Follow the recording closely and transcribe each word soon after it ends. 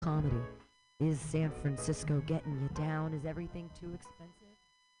comedy. Is San Francisco getting you down? Is everything too expensive?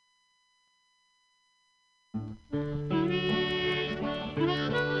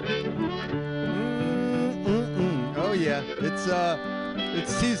 Oh yeah, it's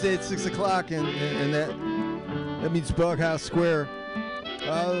Tuesday at 6 o'clock, and that means BughouseSquare.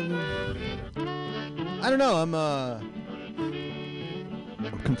 I don't know. I'm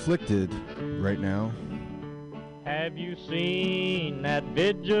conflicted right now. Have you seen that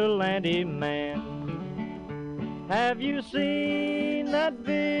vigilante man? Have you seen that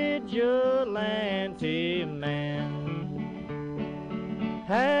vigilante man?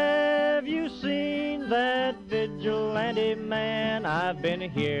 Have you seen that vigilante man? I've been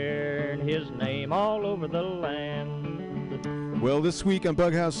hearing his name all over the land. Well, this week on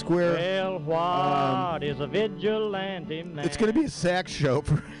BughouseSquare, well, what is a vigilante man? It's going to be a sax show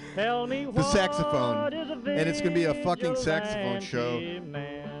for Tell me the saxophone, and it's going to be a fucking saxophone show.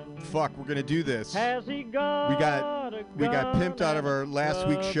 Man. Fuck, we're going to do this. Has he got we got pimped out of our last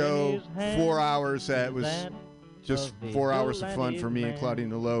week's show. 4 hours. That was just 4 hours of fun for me and Claudia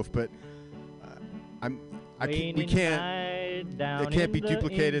the Loaf. But it can't be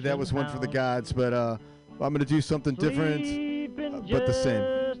duplicated. That was one for the gods. But I'm going to do something different, but the same.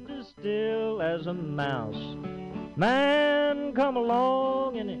 As still as a mouse. Man come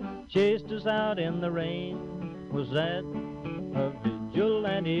along and he chased us out in the rain. Was that a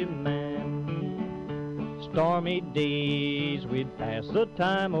vigilante man? Stormy days we'd pass the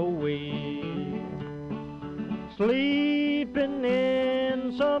time away, sleeping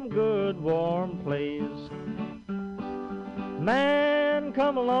in some good warm place. Man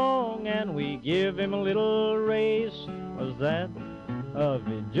come along and we give him a little race. Was that a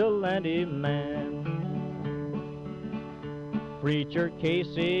vigilante man? Preacher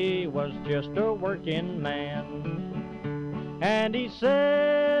Casey was just a working man, and he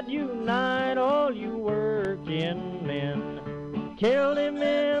said, unite all you working men. Killed him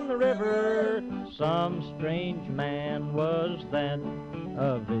in the river, some strange man. Was that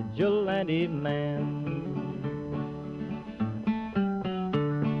a vigilante man?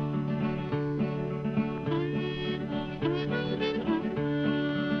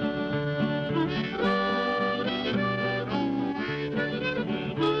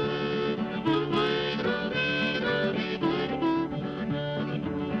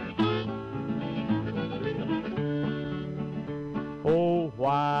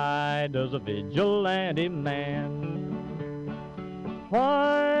 Why does a vigilante man?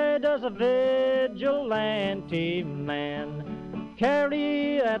 Why does a vigilante man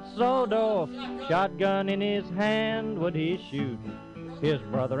carry that sawed-off shotgun in his hand? Would he shoot his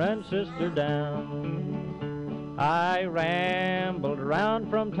brother and sister down? I rambled around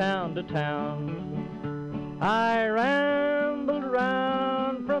from town to town. I rambled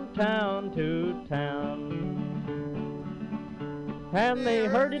around from town to town. And they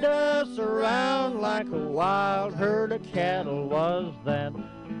herded us around like a wild herd of cattle. Was that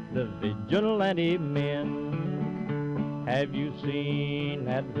the vigilante men? Have you seen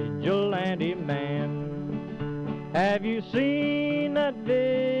that vigilante man? Have you seen that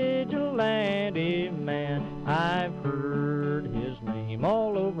vigilante man? I've heard his name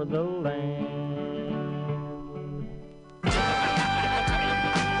all over the land.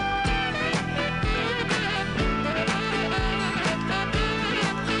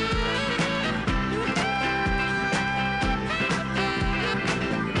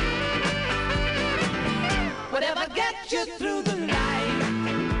 Whatever gets you through the night,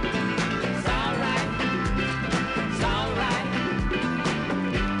 it's alright, it's alright.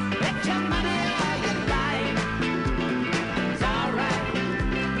 Bet your money all you like, it's alright,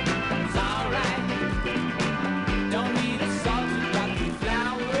 it's alright. Don't need a salt to drop your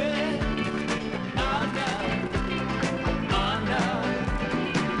flowers, oh no,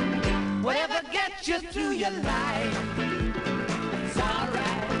 whatever gets you through your life, it's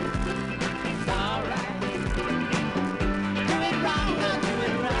alright, it's alright.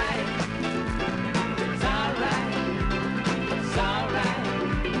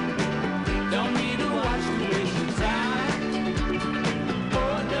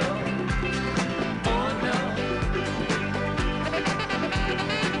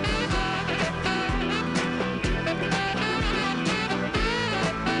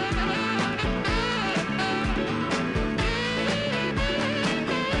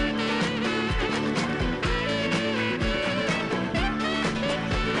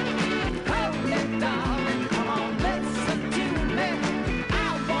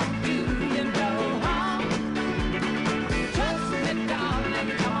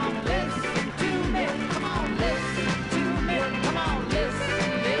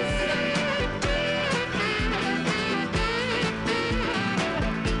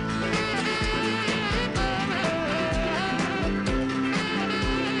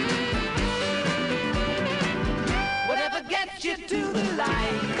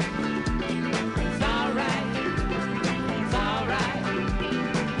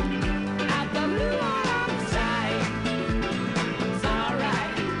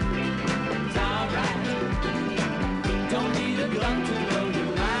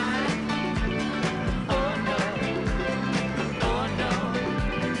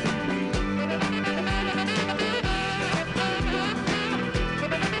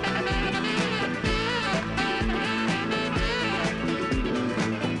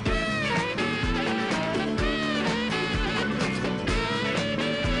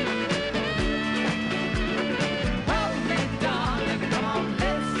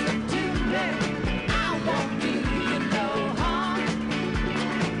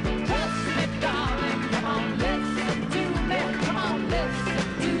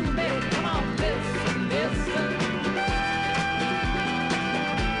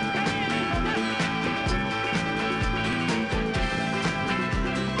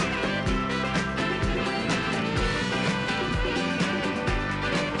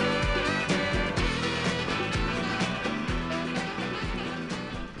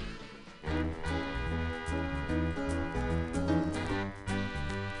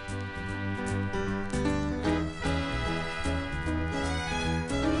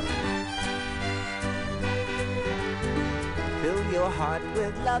 Your heart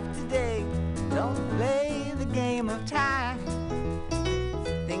with love today. Don't play the game of time.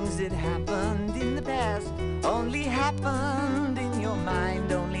 Things that happened in the past only happened in your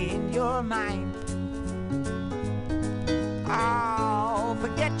mind, only in your mind. Oh,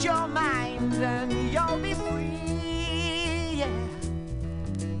 forget your mind and you'll be free, yeah.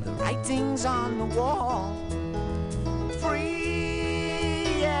 The writing's on the wall.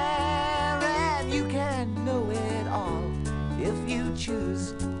 Free, yeah, and you can know it all if you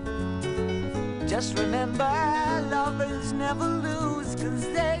choose. Just remember, lovers never lose, 'cause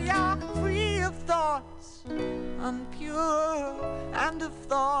they are free of thoughts unpure and of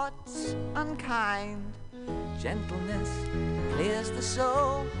thoughts unkind. Gentleness clears the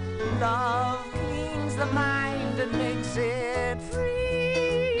soul, love cleans the mind and makes it free.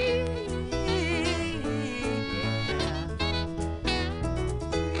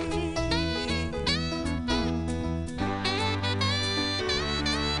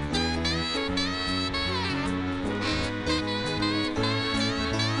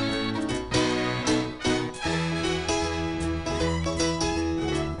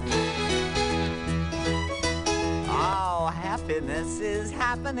 Happiness is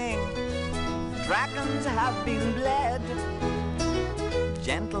happening. Dragons have been bled.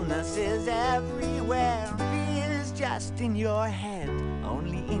 Gentleness is everywhere. Fear is just in your head,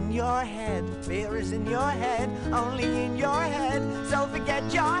 only in your head. Fear is in your head, only in your head. So forget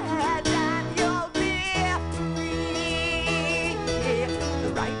your head and you'll be free.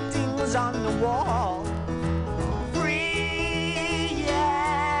 The writing's on the wall. Free,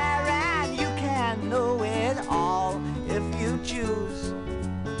 yeah, and you can know it all if you choose.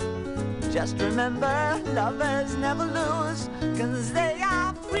 Just remember, lovers never lose, 'cause they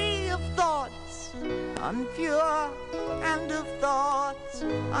are free of thoughts unpure and of thoughts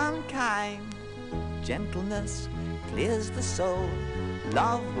unkind. Gentleness clears the soul.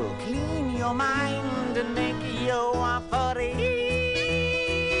 Love will clean your mind and make you free.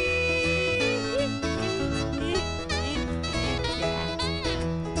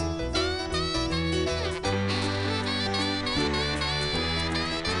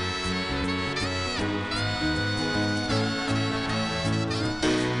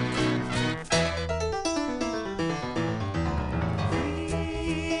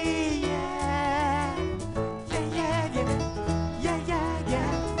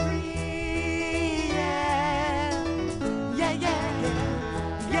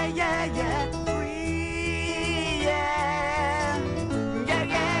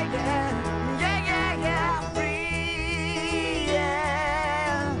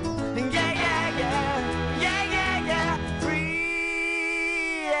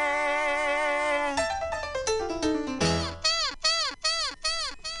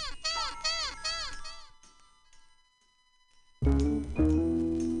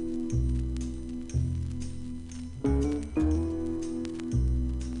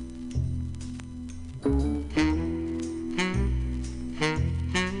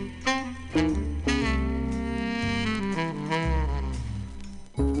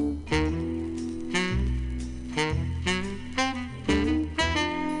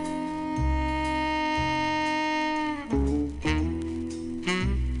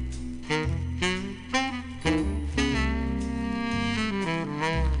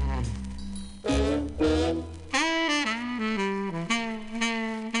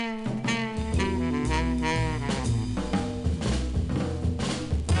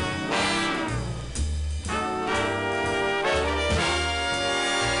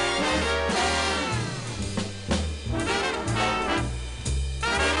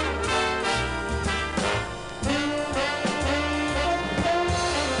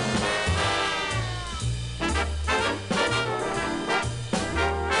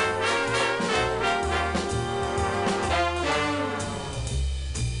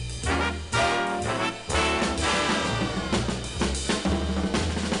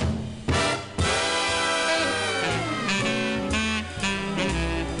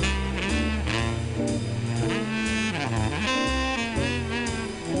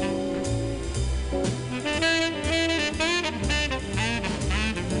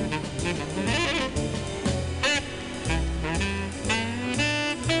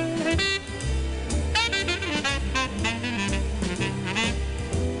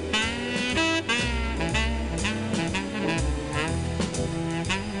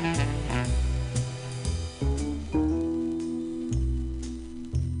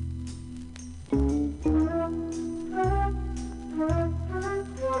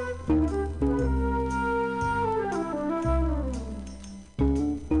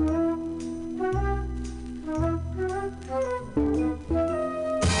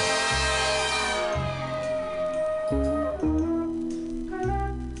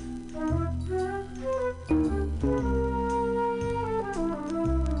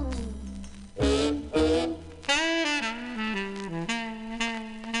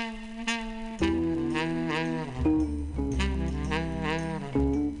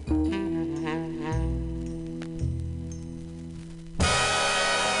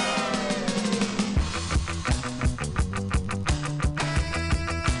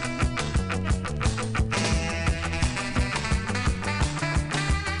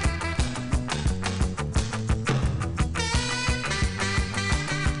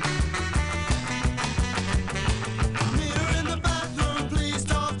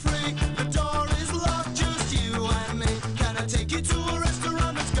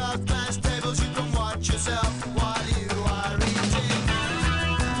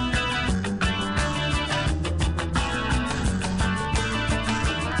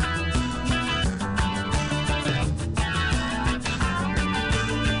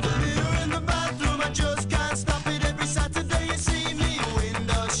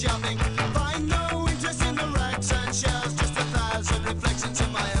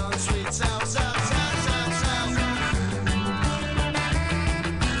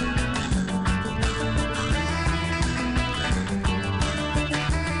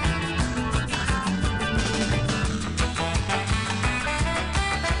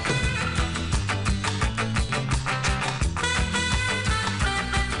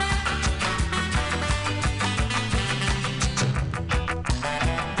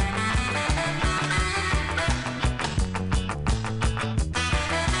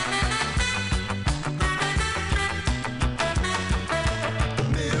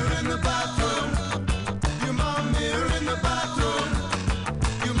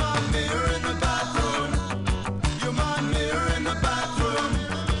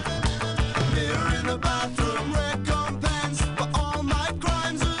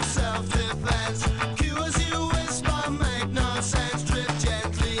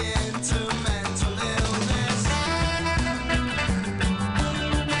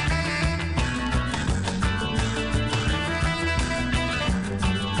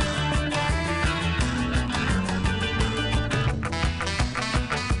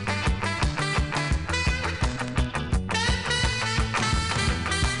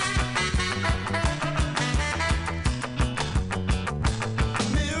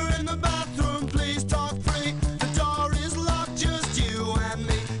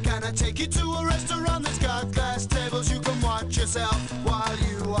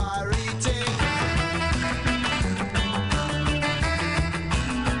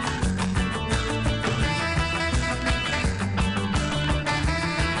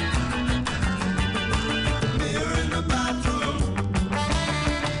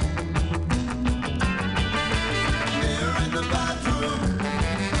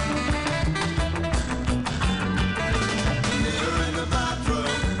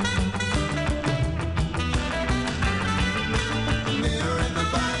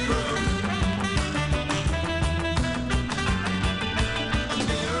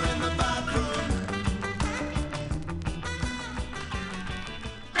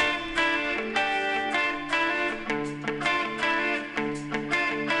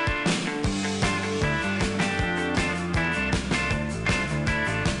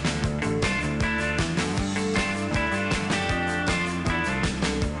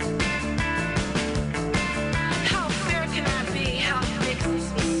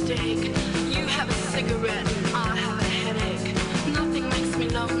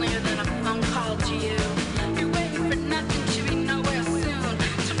 lonelier than a phone call to you. You're waiting for nothing to be nowhere soon.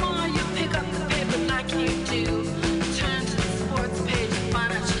 Tomorrow you pick up the paper like you do. Turn to the sports page and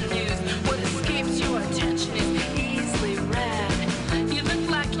financial news. What escapes your attention is easily read. You look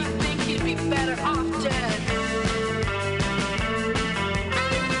like you think you'd be better off dead.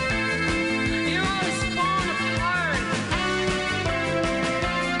 You're always falling apart.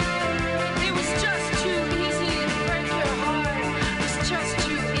 It was just too easy to break your heart. It was just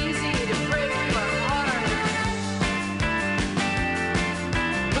too easy to break your heart.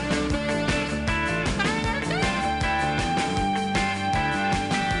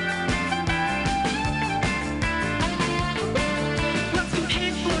 What's been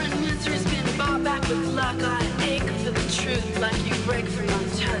paid for in misery's been bought back with luck. I ache for the truth like you break from my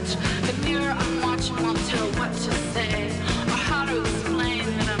touch. The mirror I'm watching won't tell what to say or how to explain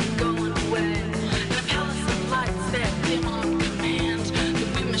that I'm going away. In a palace of lights that dim on command, the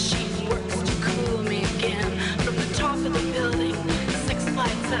wind machine works to cool me again. From the top of the building, 6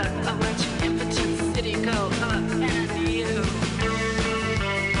 flights up, I watch an impotent city go up and you.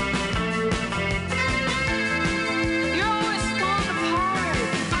 You're always falling apart.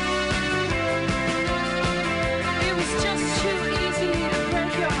 It was just too easy to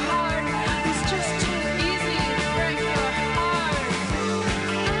break your heart. It was just too easy to break your heart.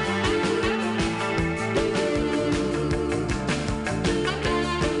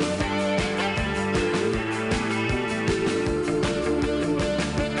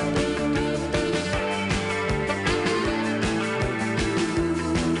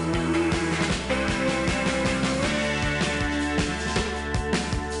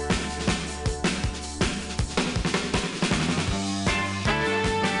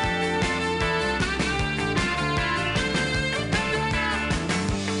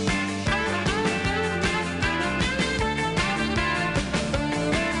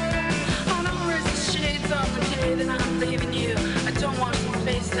 I don't raise the shades on the day that I'm leaving you. I don't want your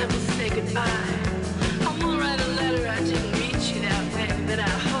face that will say goodbye. I won't write a letter, I didn't meet you that way. But I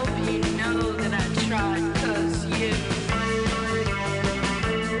hope you know that I tried, 'cause you're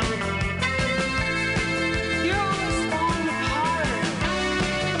always falling apart.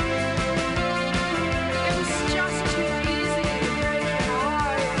 It was just too easy to break your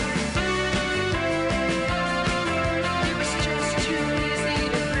heart. It was just too easy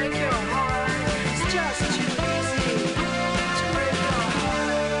to break your heart. It's just too easy to break your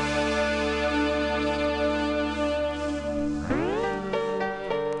heart.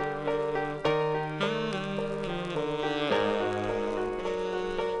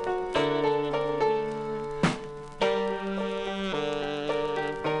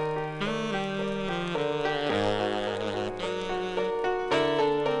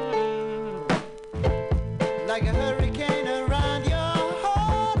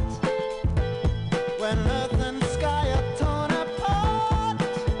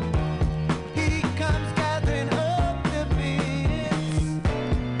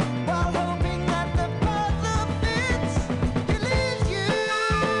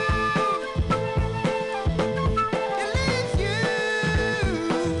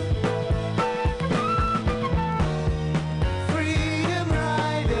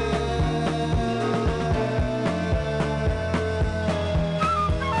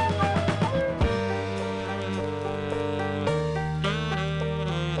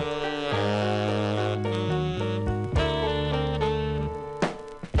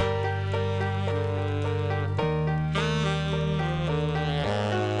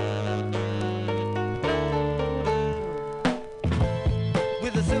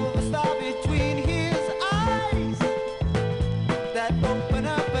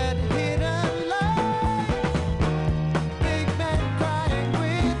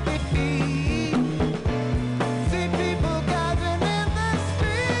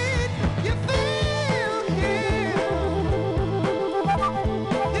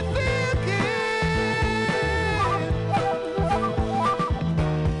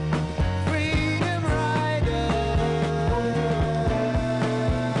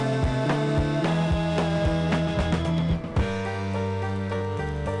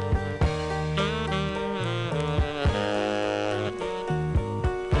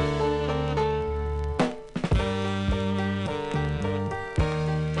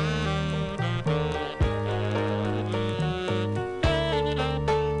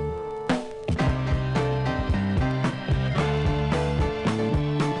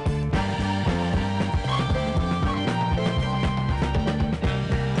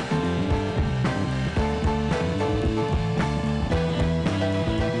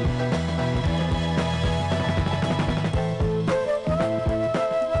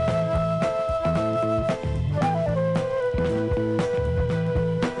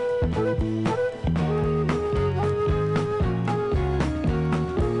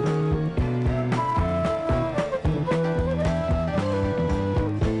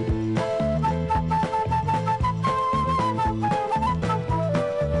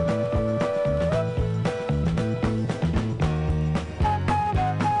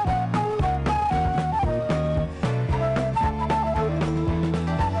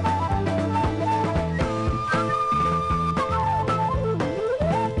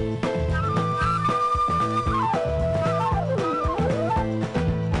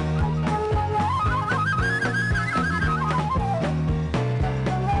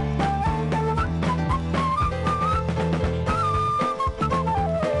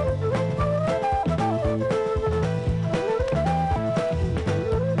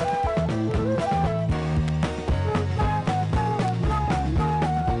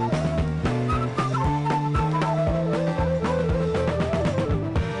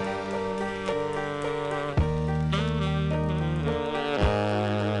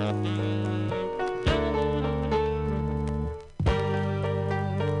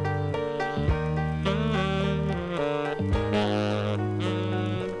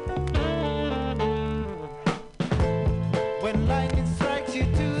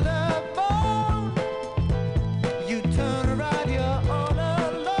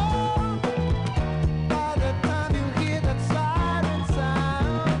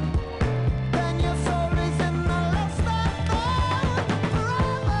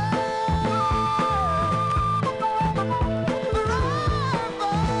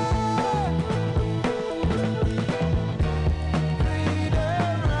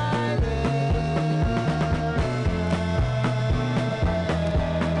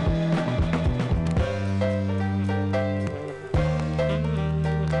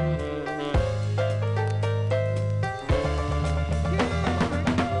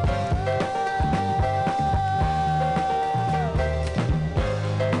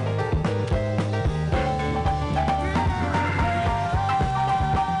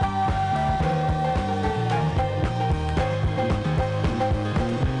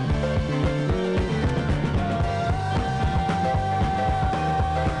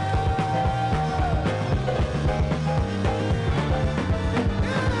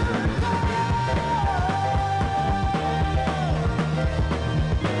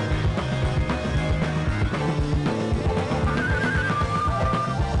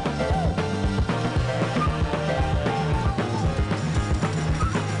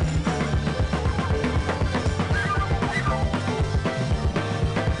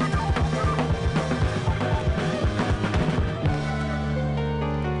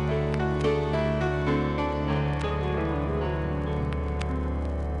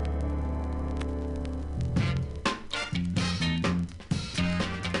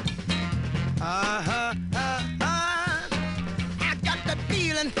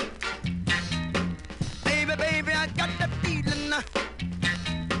 feeling. Baby, baby, I got the feeling.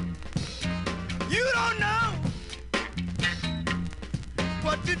 You don't know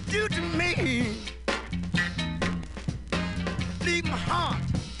what you do to me. Leave my heart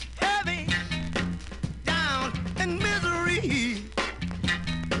heavy down in misery.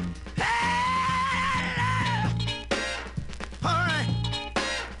 Hey, all right.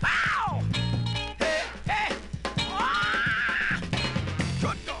 Ow! Hey, hey. Ah!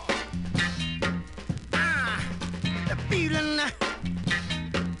 Good dog. Ah, the feeling.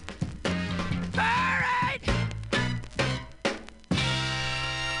 All right.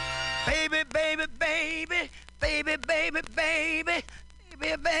 Baby, baby, baby. Baby, baby, baby.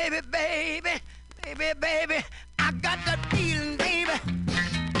 Baby, baby, baby. Baby, baby. I got that feeling, baby.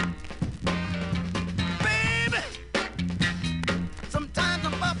 Baby. Sometimes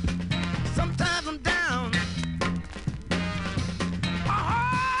I'm up, sometimes I'm down.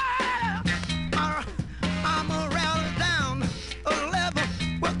 I'm a rattle down a level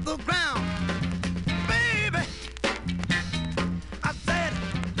with the ground. Baby, I said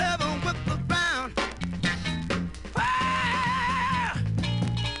level with the ground. Ah,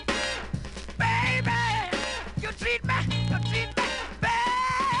 baby, you treat me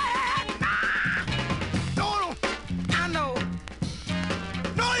bad. Ah, don't I know?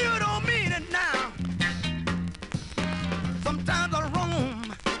 No, you don't mean it now. Sometimes I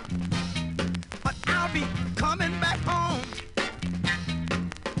roam, but I'll be coming back home.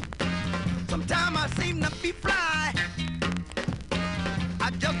 Sometimes I seem to be fly. I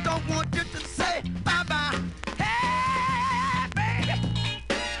just don't want you to say bye-bye. Hey, baby.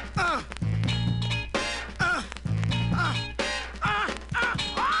 Ah.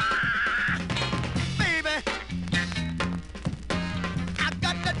 Baby, I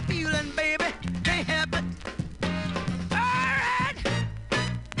got that feeling, baby. Can't help it. All right.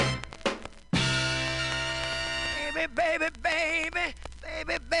 Baby, baby, baby.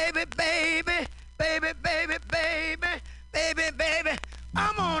 Baby, baby, baby. Baby, baby, baby.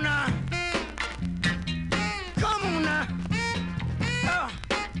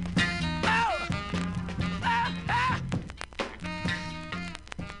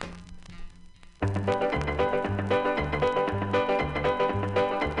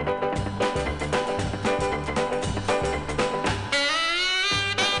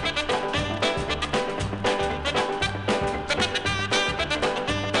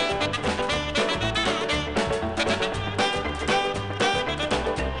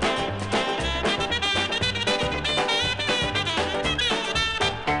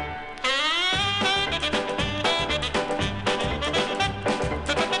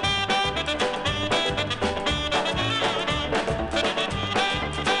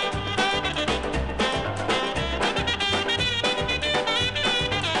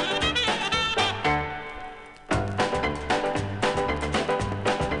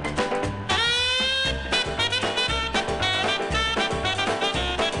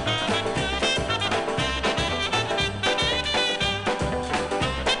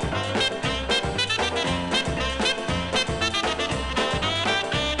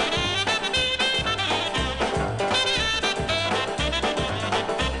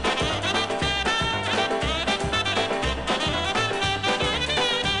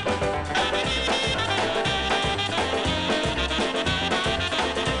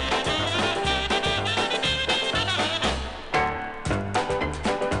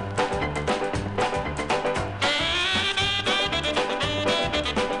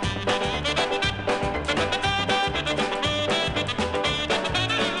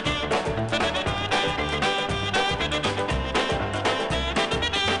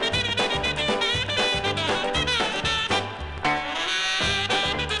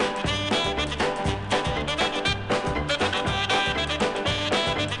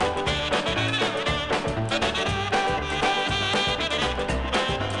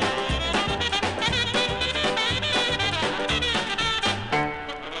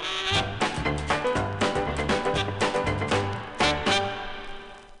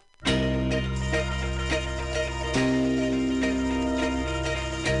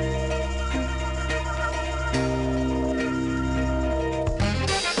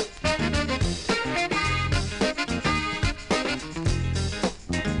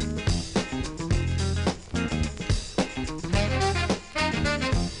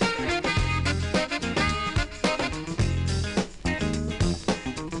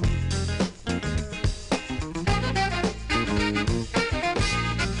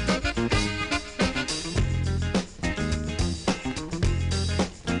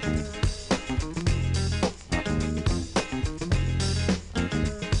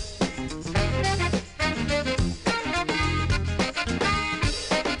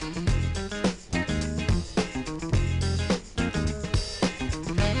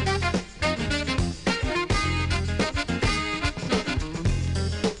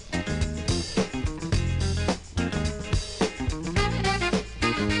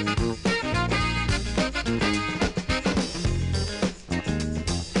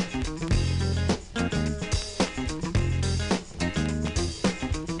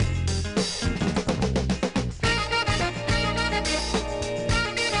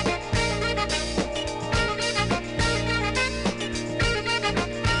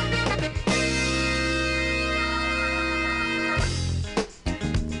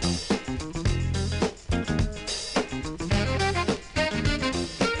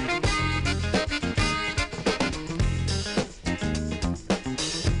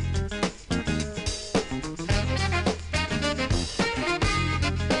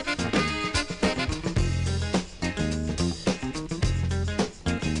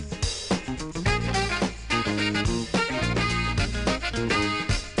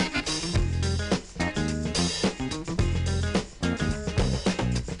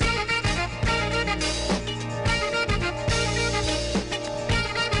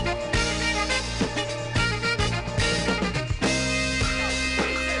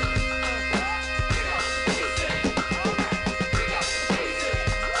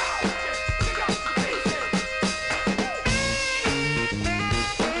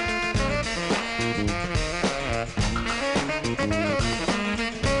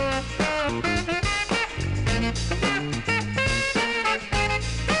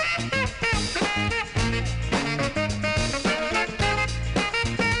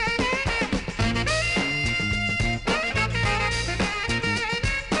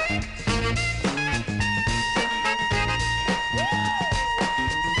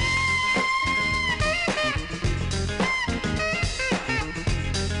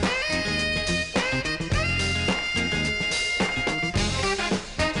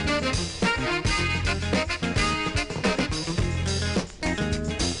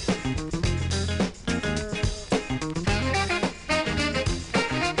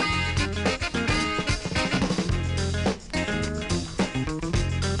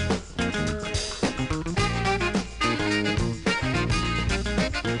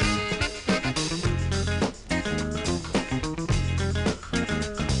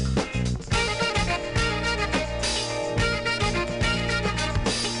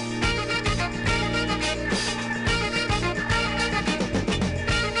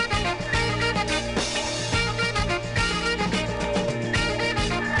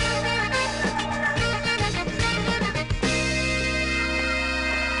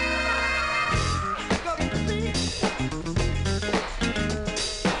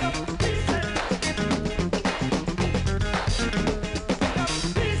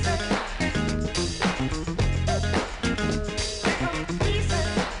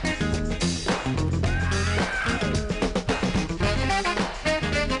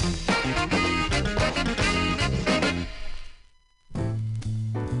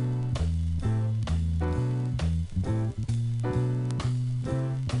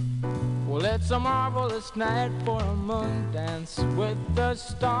 It's a marvelous night for a moon dance with the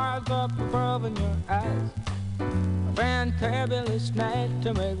stars up above in your eyes. A fantabulous night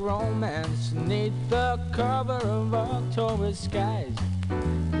to make romance neath the cover of October skies.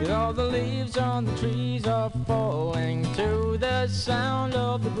 You know the leaves on the trees are falling to the sound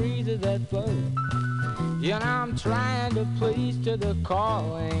of the breezes that blow. You know I'm trying to please to the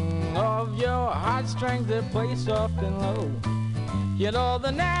calling of your heartstrings that play soft and low. You know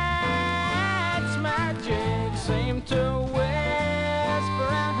the night's magic seems to whisper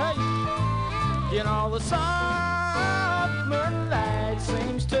and hush. You know the soft moonlight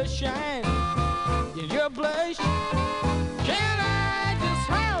seems to shine in your blush. Can I just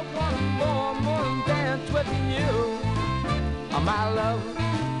have one more moon dance with you, oh, my love?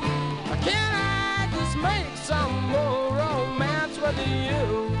 Can I just make some more romance with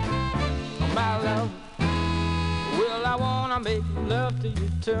you, oh, my love? Well, I wanna make love to you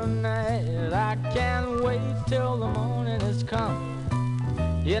tonight. I can't wait till the morning has come.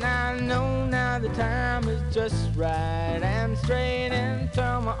 Yet I know now the time is just right, and straight into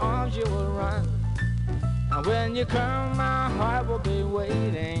my arms you will run. And when you come, my heart will be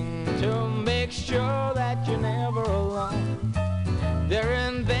waiting to make sure that you're never alone. There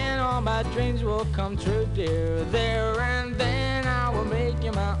and then all my dreams will come true, dear. There and then I will make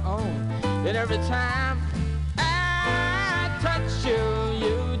you my own. And every time I touch you,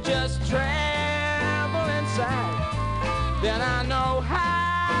 you just tremble inside. Then I know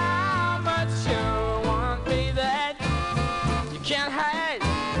how much you want me that you can't hide.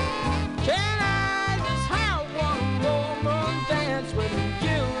 Can I just have one more moon dance with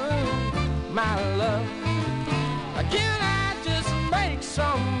you, my love? Can I just make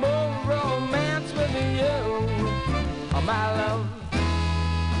some more romance with you, oh, my love?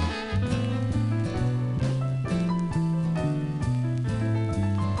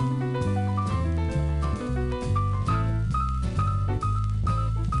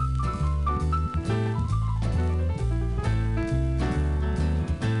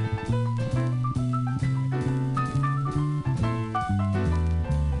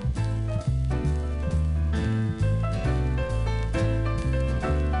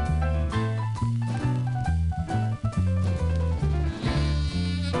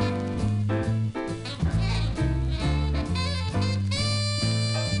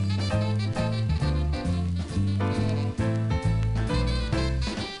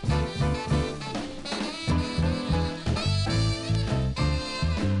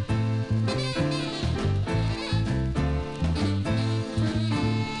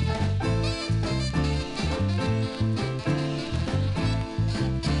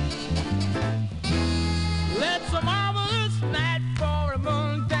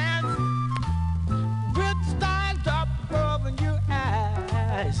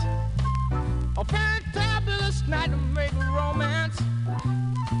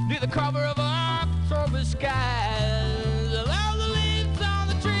 Cover of October skies. All the leaves on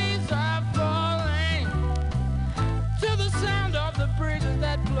the trees are falling to the sound of the breezes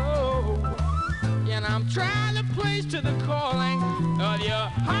that blow. And I'm trying to place to the calling of your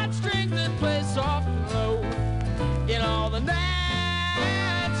heartstrings that play soft and low. In all the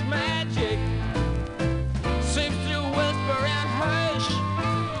night's magic seems to whisper and hush.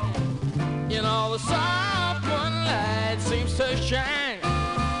 In all the soft moonlight seems to shine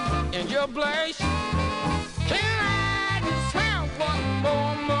in your blush. Can I just have one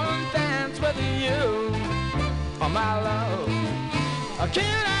more moon dance with you, oh, my love? Or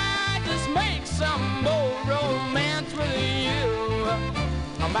can I just make some more romance with you,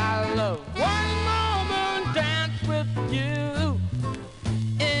 oh, my love? One more moon dance with you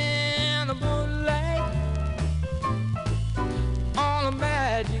in the moonlight on a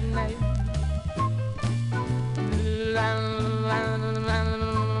magic night.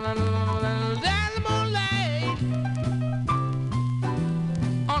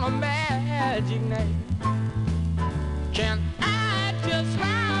 Magic night. Can I just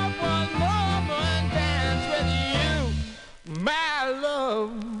have one more dance with you, my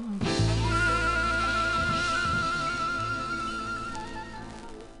love?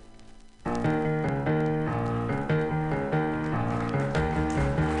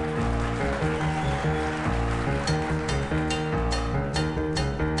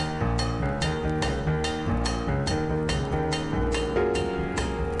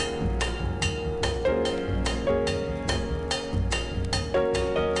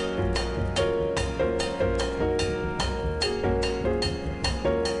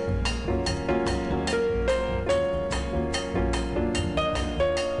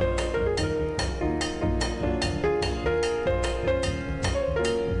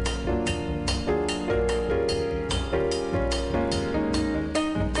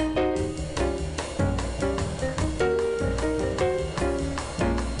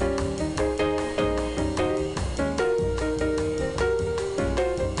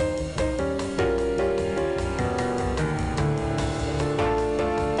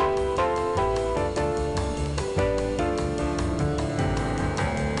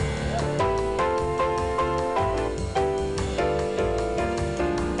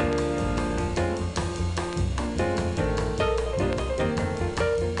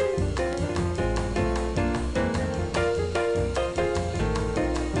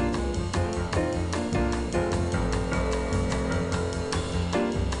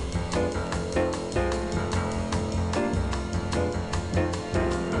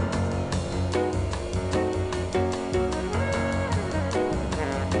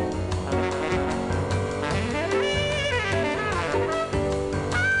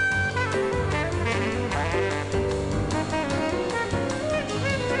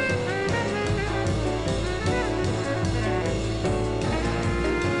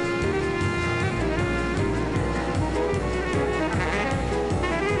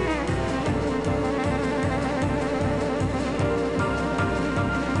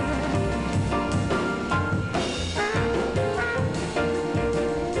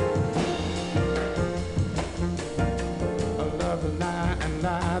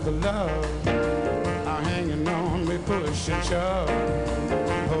 of love are hanging on, we push and shove.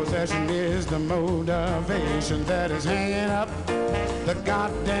 Possession is the motivation that is hanging up the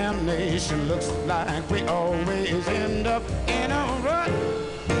goddamn nation. Looks like we always end up in a rut.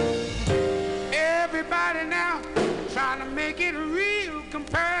 Everybody now trying to make it real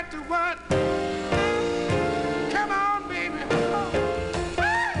compared to what? Come on, baby.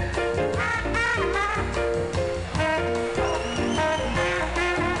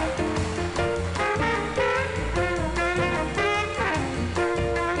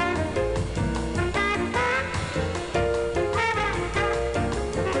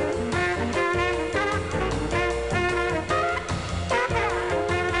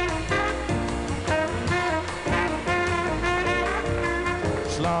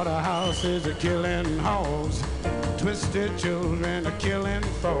 Slaughterhouses are killing hogs, twisted children are killing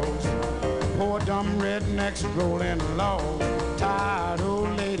folks, poor dumb rednecks rolling logs, tired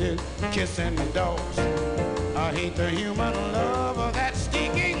old ladies kissing the dogs. I hate the human love of that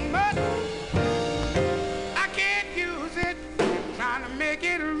stinking mud. I can't use it, trying to make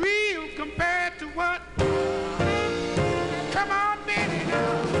it real compared to what? Come on, baby,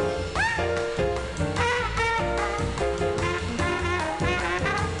 now.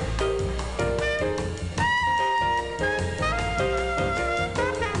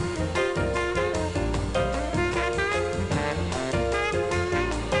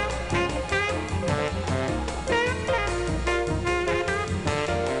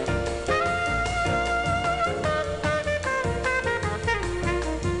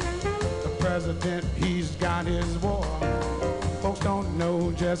 He's got his war. Folks don't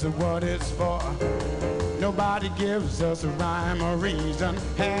know just what it's for. Nobody gives us a rhyme or reason.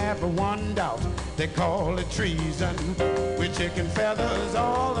 Have one doubt, they call it treason. With chicken feathers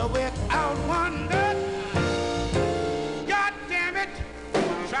all without wonder. God damn it,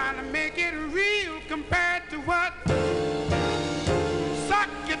 trying to make it real compared to what? Suck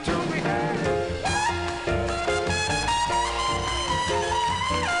you to me.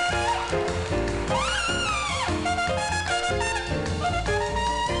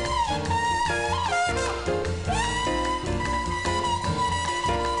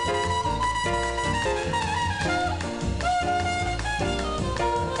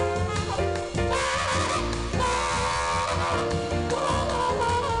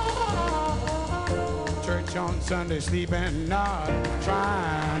 On Sunday, sleep and nod,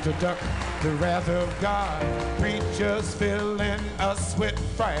 trying to duck the wrath of God. Preachers filling us with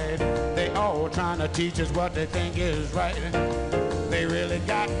fright. They all trying to teach us what they think is right. They really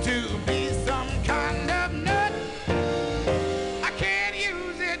got to be some kind of nut. I can't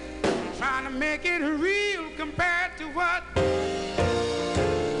use it, trying to make it real compared to what?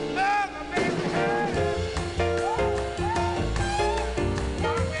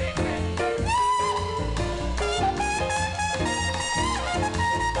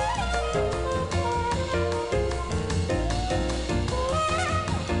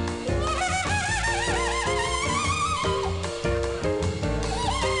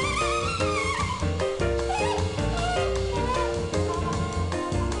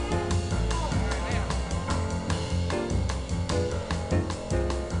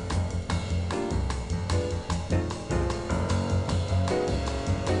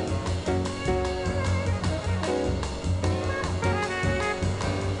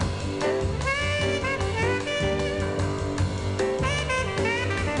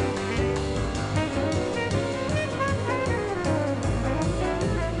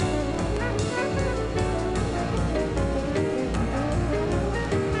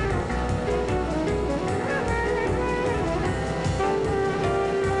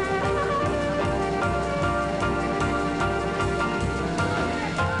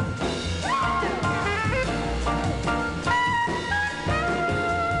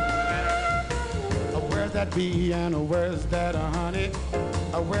 Bee and where's that honey?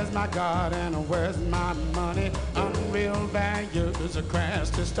 Where's my God and where's my money? Unreal values, a crass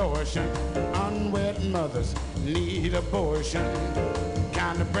distortion. Unwed mothers need abortion.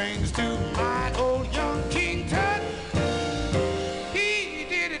 Kinda brings to mind old young King Tut. He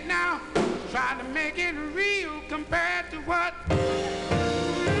did it now, tried to make it real compared to what?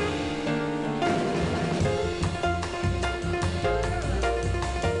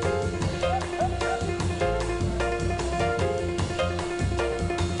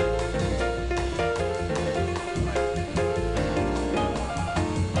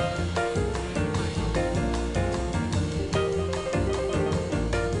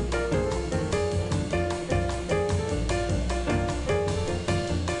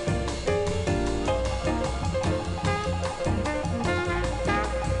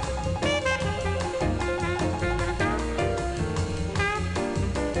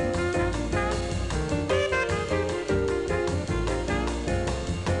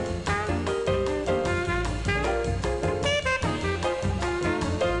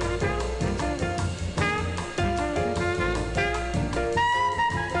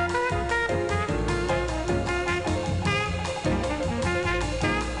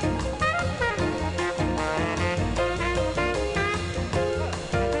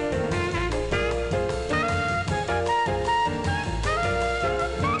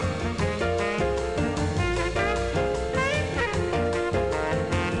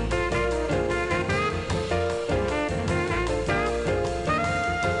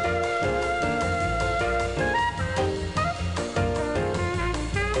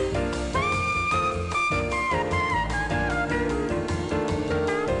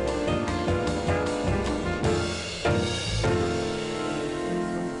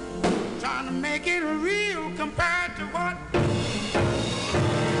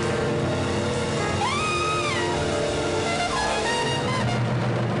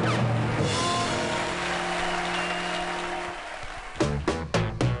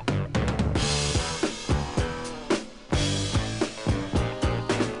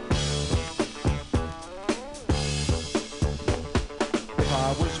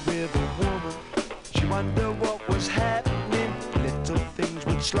 with a woman, she wondered what was happening. Little things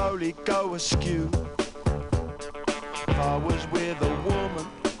would slowly go askew. If I was with a woman,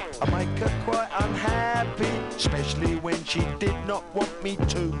 I'd make her quite unhappy, especially when she did not want me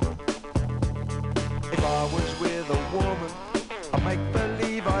to. If I was with a woman, I'd make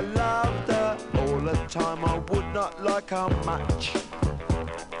believe I loved her. All the time I would not like her much.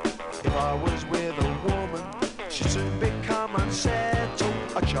 If I was with a woman, she'd soon become unsettled.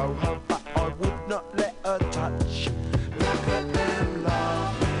 I'd show her, but I would not let her touch. Look at them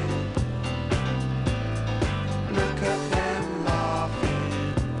laughing. Look at them laughing.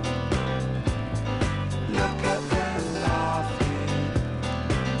 Look at them laughing.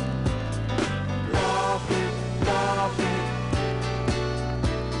 Laughing, laughing.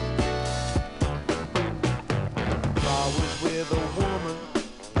 If I was with a woman,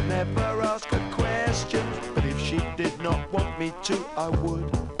 I'd never ask her questions, but if she did not want me to, I would.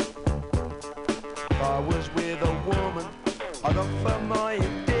 If I was with a woman, I'd offer my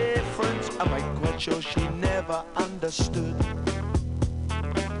indifference and make quite sure she never understood.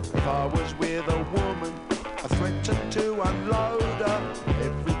 If I was with a woman, I threatened to unload her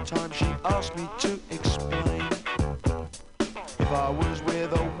every time she asked me to explain. If I was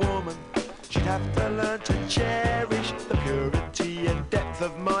with a woman, she'd have to learn to cherish the purity and depth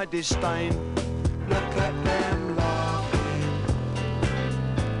of my disdain. Look at them laughing.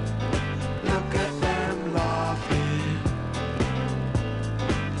 Look at them laughing.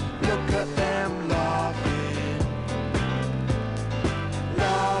 Look at them laughing.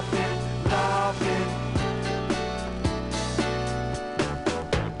 Laughing, laughing.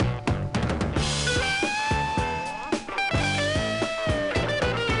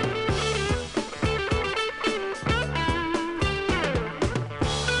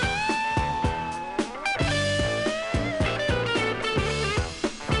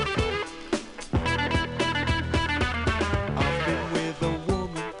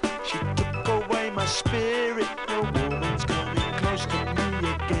 Spirit, no woman's coming close to me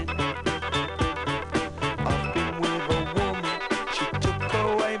again. I've been with a woman, she took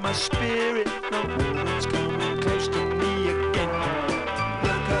away my spirit, no woman's coming close to me again.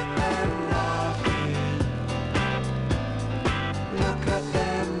 Look at them laughing. Look at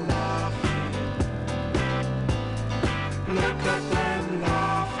them laughing. Look at them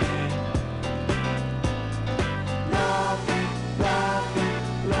laughing. Laughing, laughing,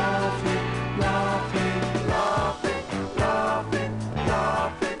 laughing. Laughing, laughing, laughing, laughing,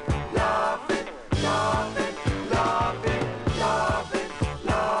 laughing, laughing, laughing, laughing, laughing,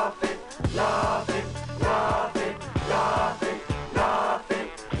 laughing,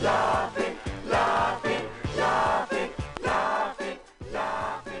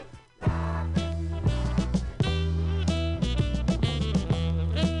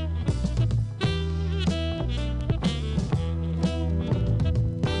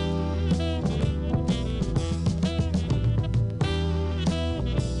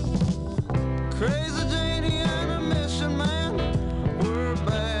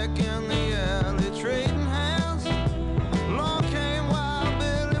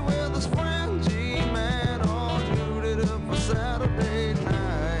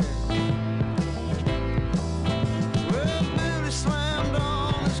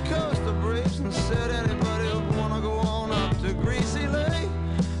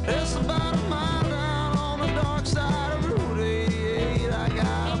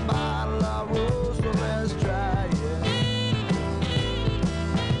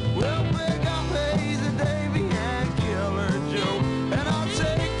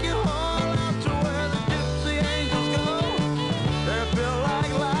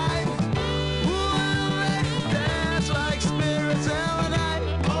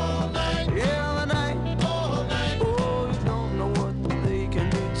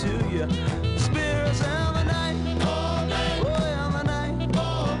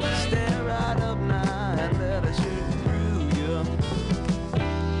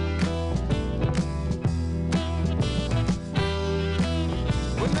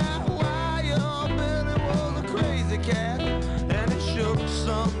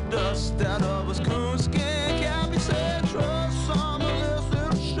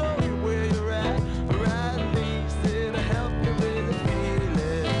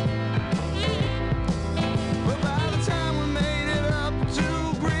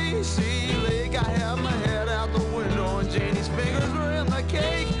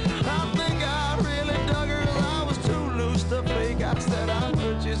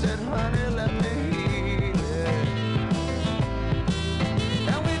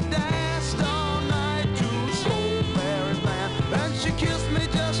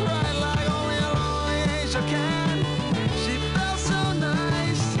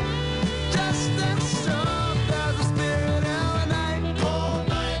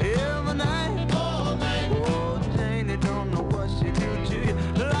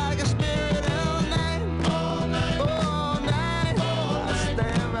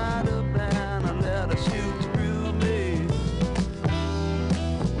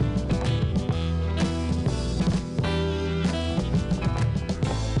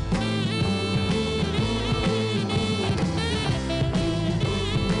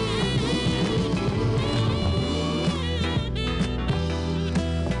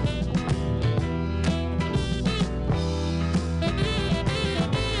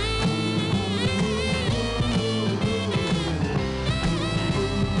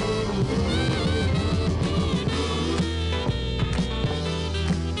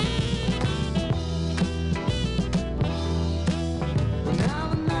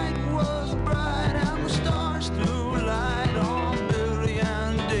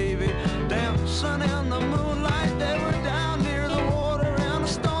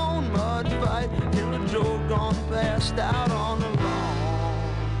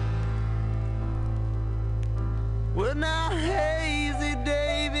 But now Hazy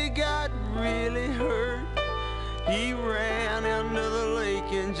Davy got really hurt. He ran into the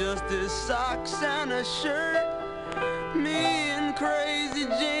lake in just his socks and a shirt. Me and Crazy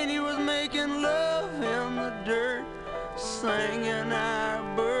Janie was making love in the dirt, singing our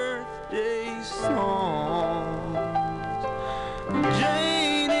birthday songs.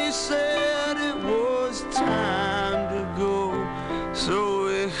 Janie said it was time to go, so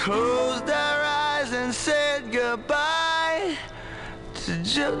we closed our eyes and said goodbye to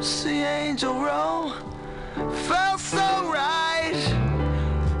Gypsy Angel Row. Felt so right.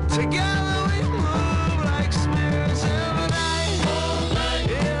 Together we move like spirits in the night.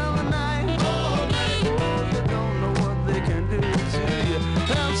 In the night. Oh, you don't know what they can do to you.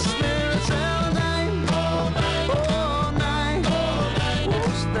 Them spirits in the night. All night.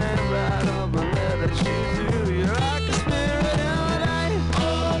 We'll stand right up and let it shoot through you like a spirit in the night.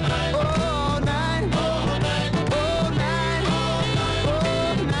 All night. All night. All night. All night. All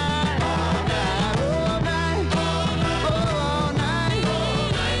night. All night. All night.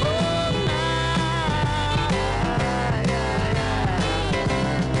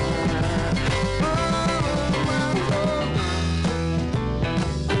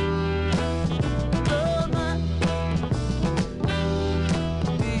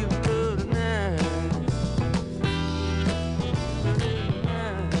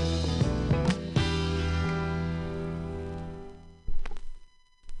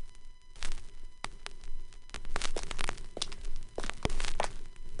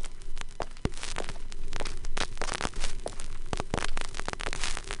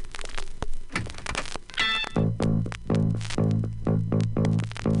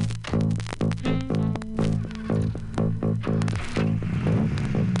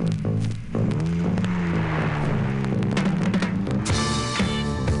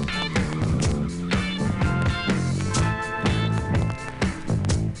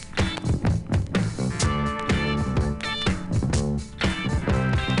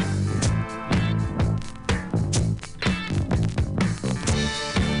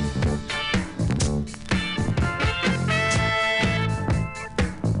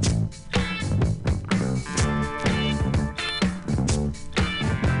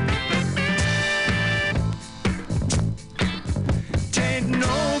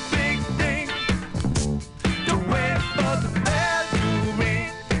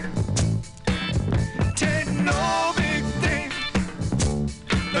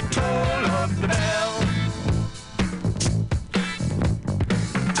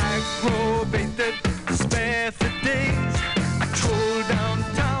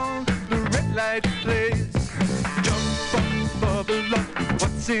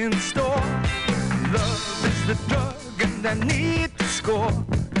 In store, love is the drug and I need to score.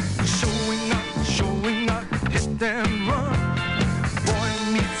 Showing up, hit and run. Boy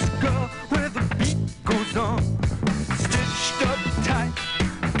meets girl where the beat goes on. Stitched up tight,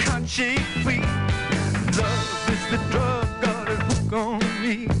 can't shake free. Love is the drug, got a hook on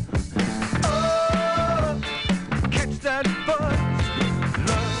me. Oh, catch that buzz.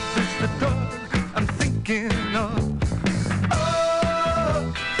 Love is the drug I'm thinking of.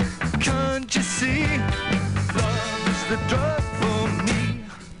 Can't you see? Love is the drug for me.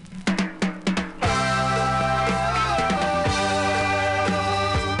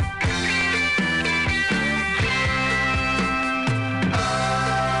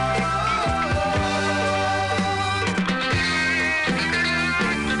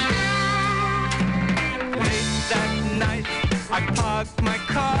 Late that night, I park my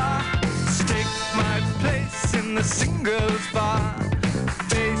car, stake my place in the singles bar.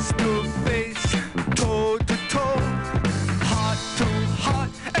 Face to face, toe to toe, heart to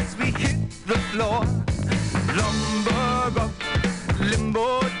heart as we hit the floor. Lumber up, limbo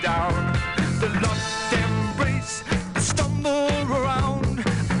down, the lost embrace, the stumble around.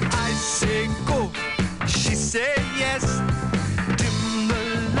 I say go, she say yes. Dim the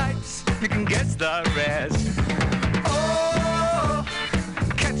lights, you can guess the rest. Oh,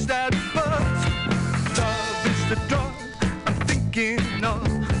 catch that buzz. Love is the drug I'm thinking of.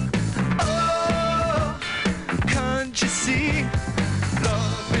 Oh, can't you see?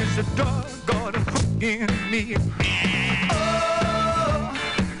 Love is a drug, got a hook in me. Oh,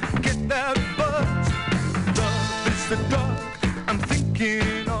 get that buzz. Love is the drug I'm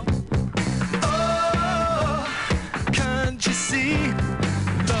thinking of. Oh, can't you see?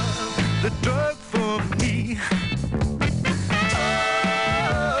 Love, the drug for me.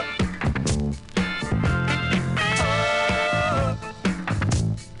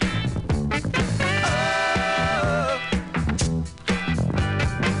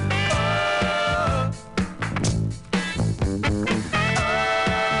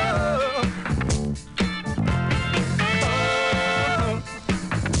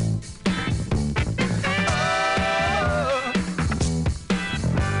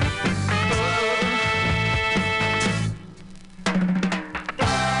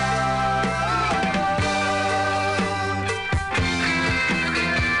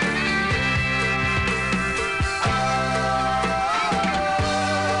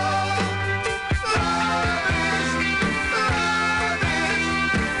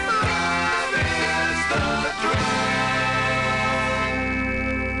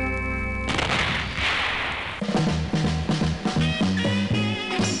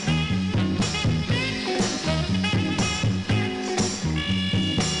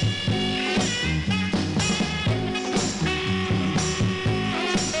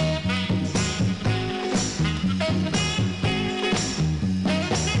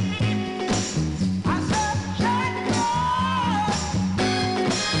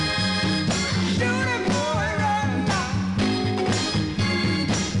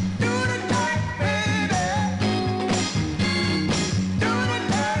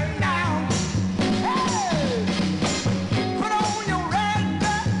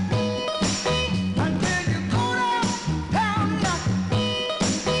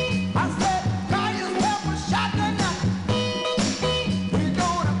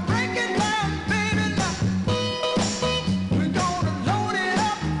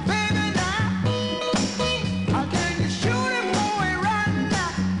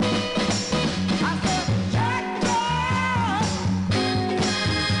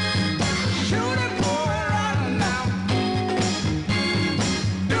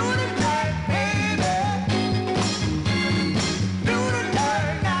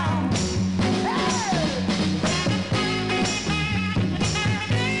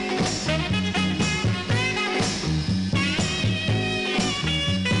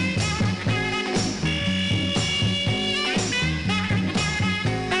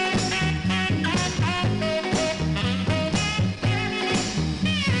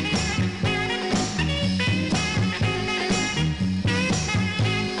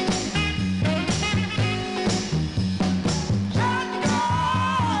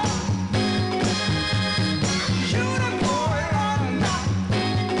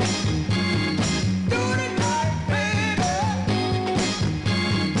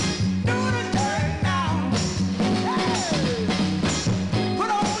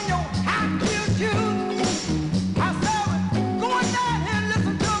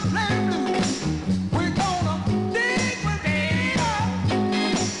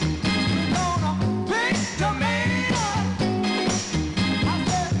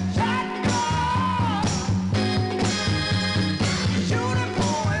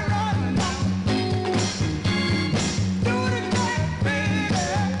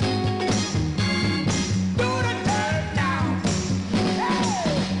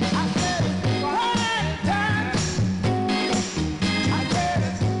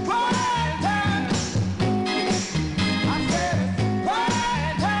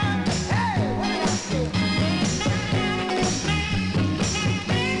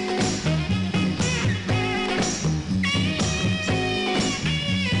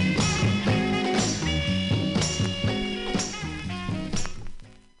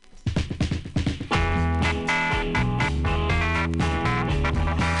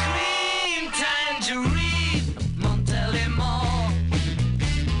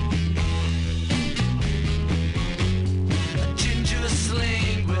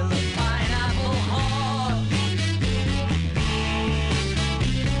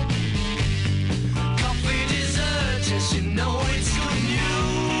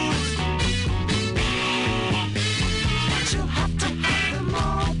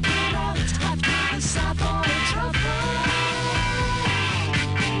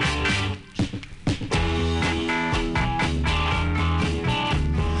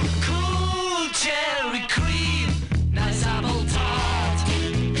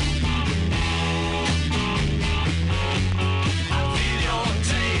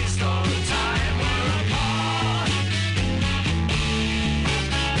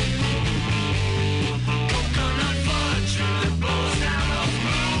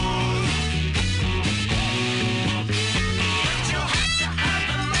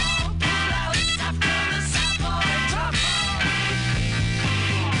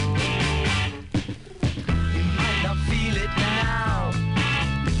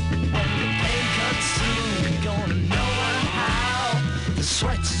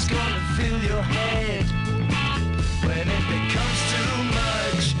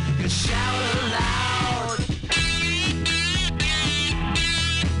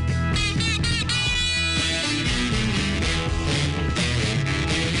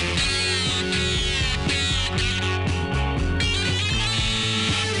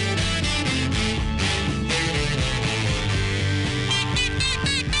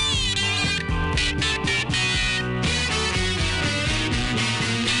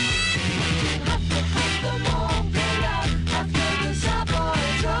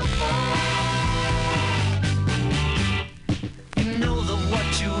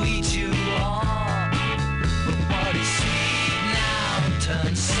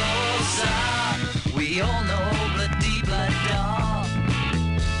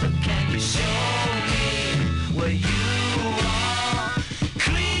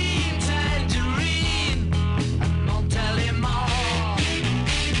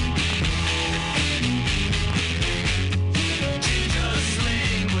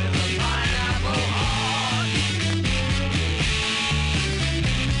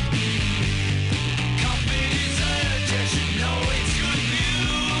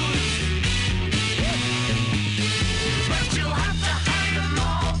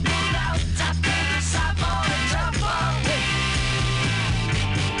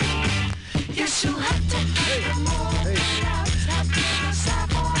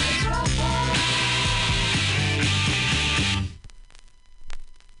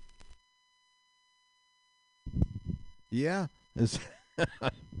 Yeah.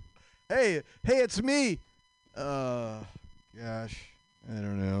 Hey, it's me. Gosh, I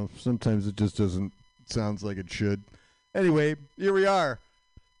don't know. Sometimes it just doesn't sounds like it should. Anyway, here we are.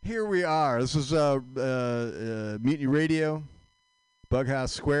 This is Mutiny Radio,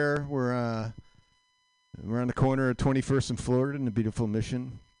 BughouseSquare. We're on the corner of 21st and Florida in the beautiful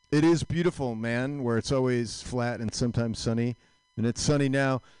Mission. It is beautiful, man, where it's always flat and sometimes sunny. And it's sunny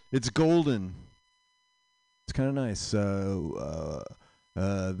now. It's golden. It's kind of nice.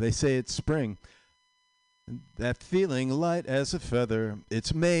 They say it's spring. That feeling light as a feather.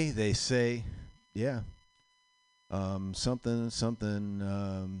 It's May, they say. Yeah. Something.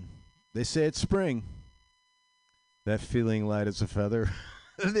 They say it's spring. That feeling light as a feather.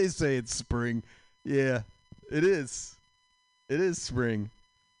 They say it's spring. Yeah, it is. It is spring.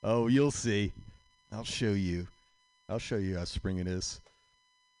 Oh, you'll see. I'll show you how spring it is.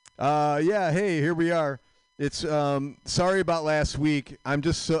 Yeah, hey, here we are. It's sorry about last week. I'm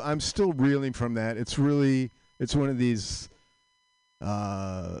still reeling from that. It's one of these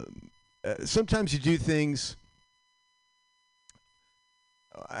sometimes you do things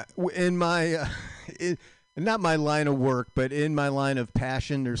in my not my line of work, but in my line of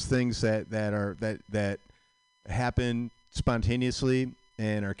passion. There's things that happen spontaneously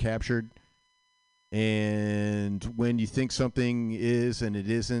and are captured. And when you think something is and it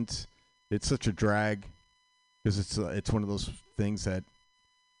isn't, it's such a drag because it's one of those things that,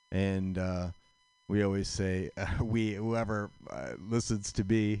 and we always say whoever listens to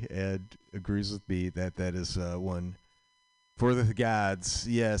me and agrees with me that is one for the gods.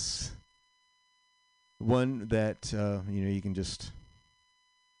 Yes, one that you can just.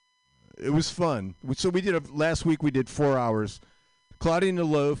 It was fun. So we did last week. We did 4 hours. Claudia and the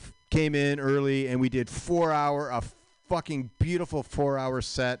Loaf came in early, and we did a fucking beautiful 4-hour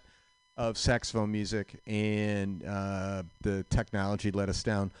set of saxophone music, and the technology let us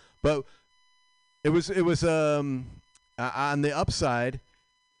down. But it was on the upside.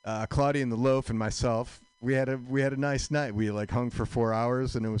 Claudia and the Loaf and myself, we had a nice night. We hung for 4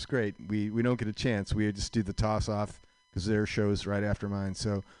 hours, and it was great. We don't get a chance. We just do the toss off because their show's right after mine.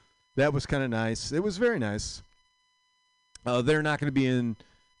 So that was kind of nice. It was very nice. They're not going to be in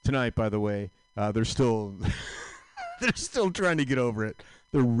tonight, by the way. They're still trying to get over it.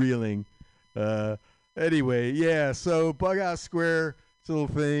 They're reeling. Anyway, yeah. So BughouseSquare, it's a little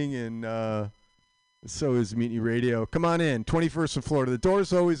thing, and so is Mutiny Radio. Come on in, 21st in Florida. The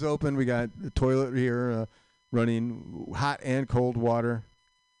door's always open. We got the toilet here, running hot and cold water.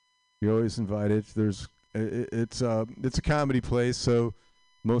 You're always invited. It's a comedy place, so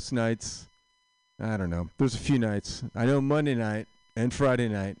most nights. I don't know. There's a few nights. I know Monday night and Friday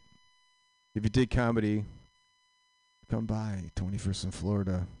night. If you dig comedy, come by 21st in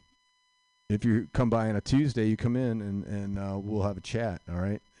Florida. If you come by on a Tuesday, you come in and we'll have a chat. All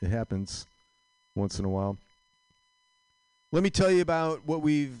right, it happens once in a while. Let me tell you about what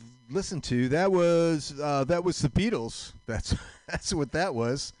we've listened to. That was the Beatles. That's what that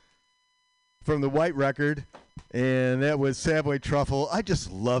was from the White Record, and that was Savoy Truffle. I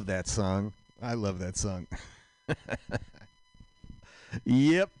just love that song. I love that song.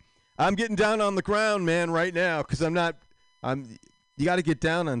 Yep. I'm getting down on the ground, man, right now, because you got to get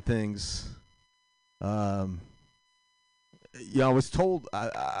down on things. I was told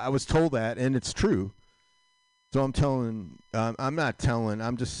that, and it's true. So I'm not telling,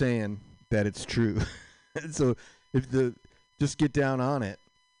 I'm just saying that it's true. So just get down on it,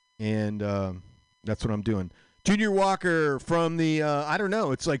 and that's what I'm doing. Junior Walker from the, I don't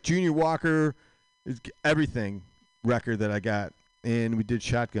know, it's like Junior Walker is everything record that I got. And we did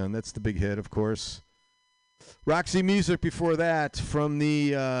Shotgun. That's the big hit, of course. Roxy Music before that from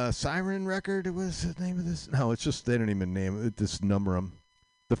the Siren record. What was the name of this? No, it's just, they don't even name it. Just number them.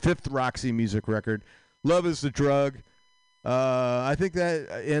 The 5th Roxy Music record. Love is the Drug. I think that,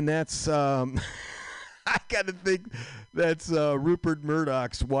 and that's, I got to think that's Rupert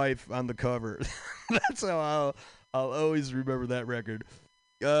Murdoch's wife on the cover. That's how I'll always remember that record.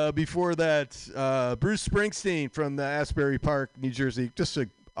 Before that, Bruce Springsteen from the Asbury Park, New Jersey. Just an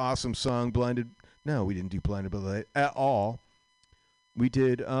awesome song. Blinded. No, we didn't do Blinded by the Light at all. We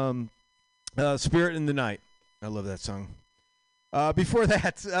did Spirit in the Night. I love that song. Before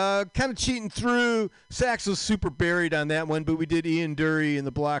that, kind of cheating through. Sax was super buried on that one, but we did Ian Dury and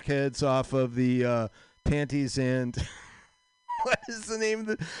the Blockheads off of the Panties and what is the name of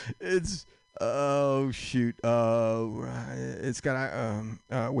the? It's oh shoot. It's got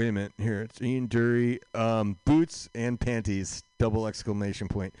wait a minute here. It's Ian Dury, Boots and Panties. ! Before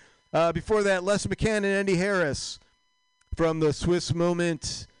that, Les McCann and Eddie Harris from the Swiss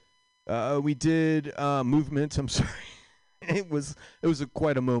Moment. We did Movement. I'm sorry. it was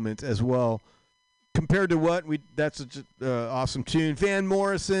quite a moment as well. Compared to what that's an awesome tune. Van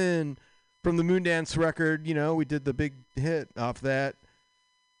Morrison from the Moondance record. You know, we did the big hit off that.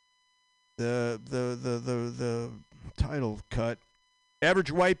 The title cut.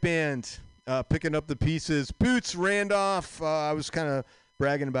 Average White Band picking up the pieces. Boots Randolph. I was kind of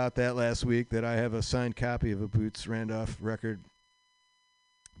bragging about that last week that I have a signed copy of a Boots Randolph record,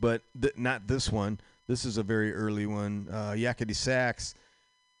 but not this one. This is a very early one. Yakety Sax.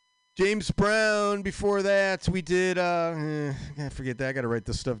 James Brown. Before that, we did. I forget that. I got to write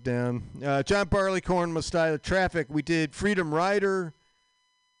this stuff down. John Barleycorn, My Style of Traffic. We did Freedom Rider.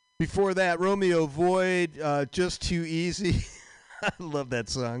 Before that, Romeo Void. Just Too Easy. I love that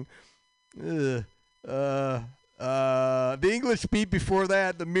song. The English Beat. Before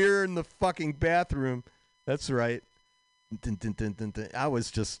that, The Mirror in the Fucking Bathroom. That's right. I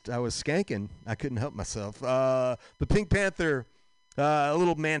was skanking. I couldn't help myself. The Pink Panther. A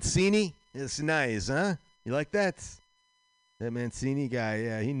little Mancini. It's nice, huh? You like that? That Mancini guy,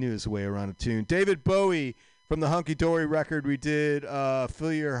 yeah, he knew his way around a tune. David Bowie from the Hunky Dory record. We did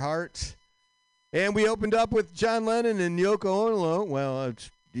Fill Your Heart. And we opened up with John Lennon and Yoko Ono. Well,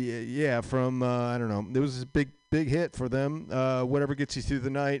 yeah, from, I don't know. It was a big hit for them. Whatever Gets You Through the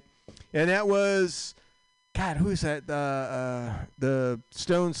Night. And that was, God, who's that? The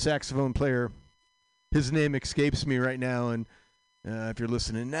Stones saxophone player. His name escapes me right now, and if you're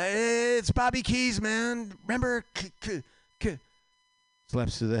listening, it's Bobby Keys, man. Remember?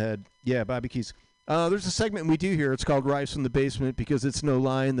 Slaps to the head. Yeah, Bobby Keys. There's a segment we do here. It's called Rise from the Basement because it's no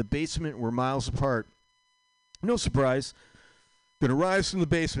lie. In the basement, we're miles apart. No surprise. Gonna rise from the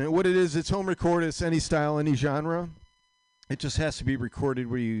basement. What it is, it's home recorded. It's any style, any genre. It just has to be recorded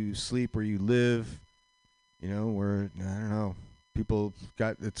where you sleep, where you live. You know, where, I don't know. People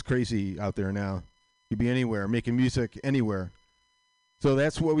it's crazy out there now. You be anywhere, making music anywhere. So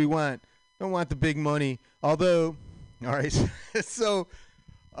that's what we want. Don't want the big money. Although, all right. So,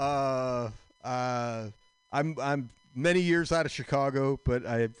 I'm many years out of Chicago, but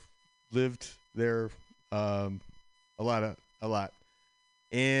I've lived there a lot.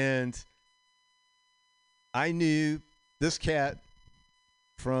 And I knew this cat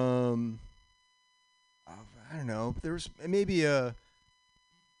from, I don't know, there was maybe a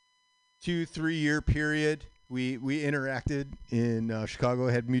 2-3 year period. We interacted in Chicago,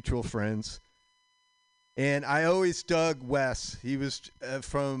 had mutual friends. And I always dug Wes. He was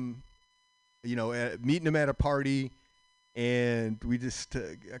from, meeting him at a party, and we just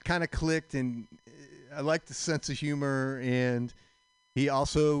kind of clicked, and I liked the sense of humor, and he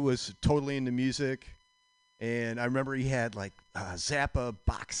also was totally into music. And I remember he had like Zappa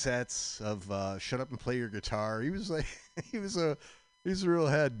box sets of Shut Up and Play Your Guitar. He was like, he was a real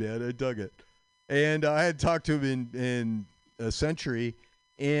head, man. I dug it. And I had talked to him in a century,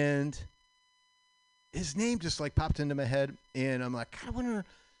 and his name just like popped into my head, and I'm like, I wonder.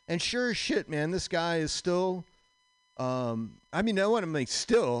 And sure as shit, man, this guy is still. I want to make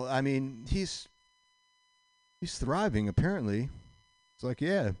still. I mean, he's thriving apparently. It's like,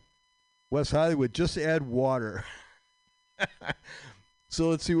 yeah, West Hollywood, just add water. So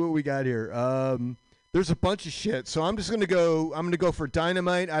let's see what we got here. There's a bunch of shit, so I'm gonna go for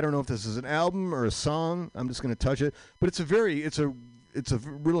Dynamite. I don't know if this is an album or a song. I'm just gonna touch it, but it's a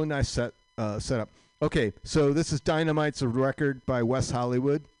really nice setup. Okay, so this is Dynamite's a record by West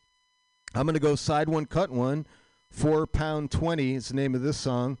Hollywood. I'm gonna go side one, cut one, £4.20 is the name of this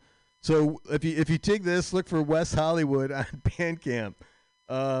song. So if you dig this, look for West Hollywood on Bandcamp.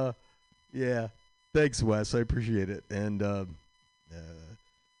 Yeah, thanks, Wes. I appreciate it, and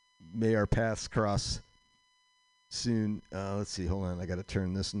may our paths cross soon. Let's see. Hold on. I got to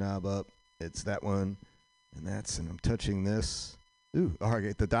turn this knob up. It's that one, and I'm touching this. Ooh, all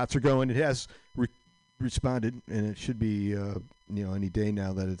right. The dots are going. It has responded, and it should be, any day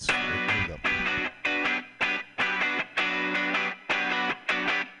now that it's. There we go.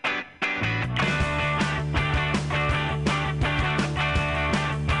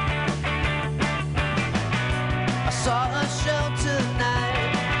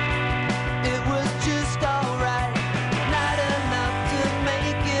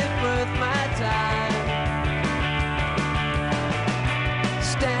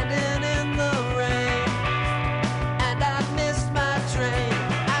 Standing in the rain, and I missed my train.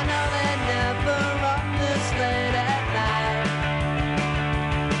 I know that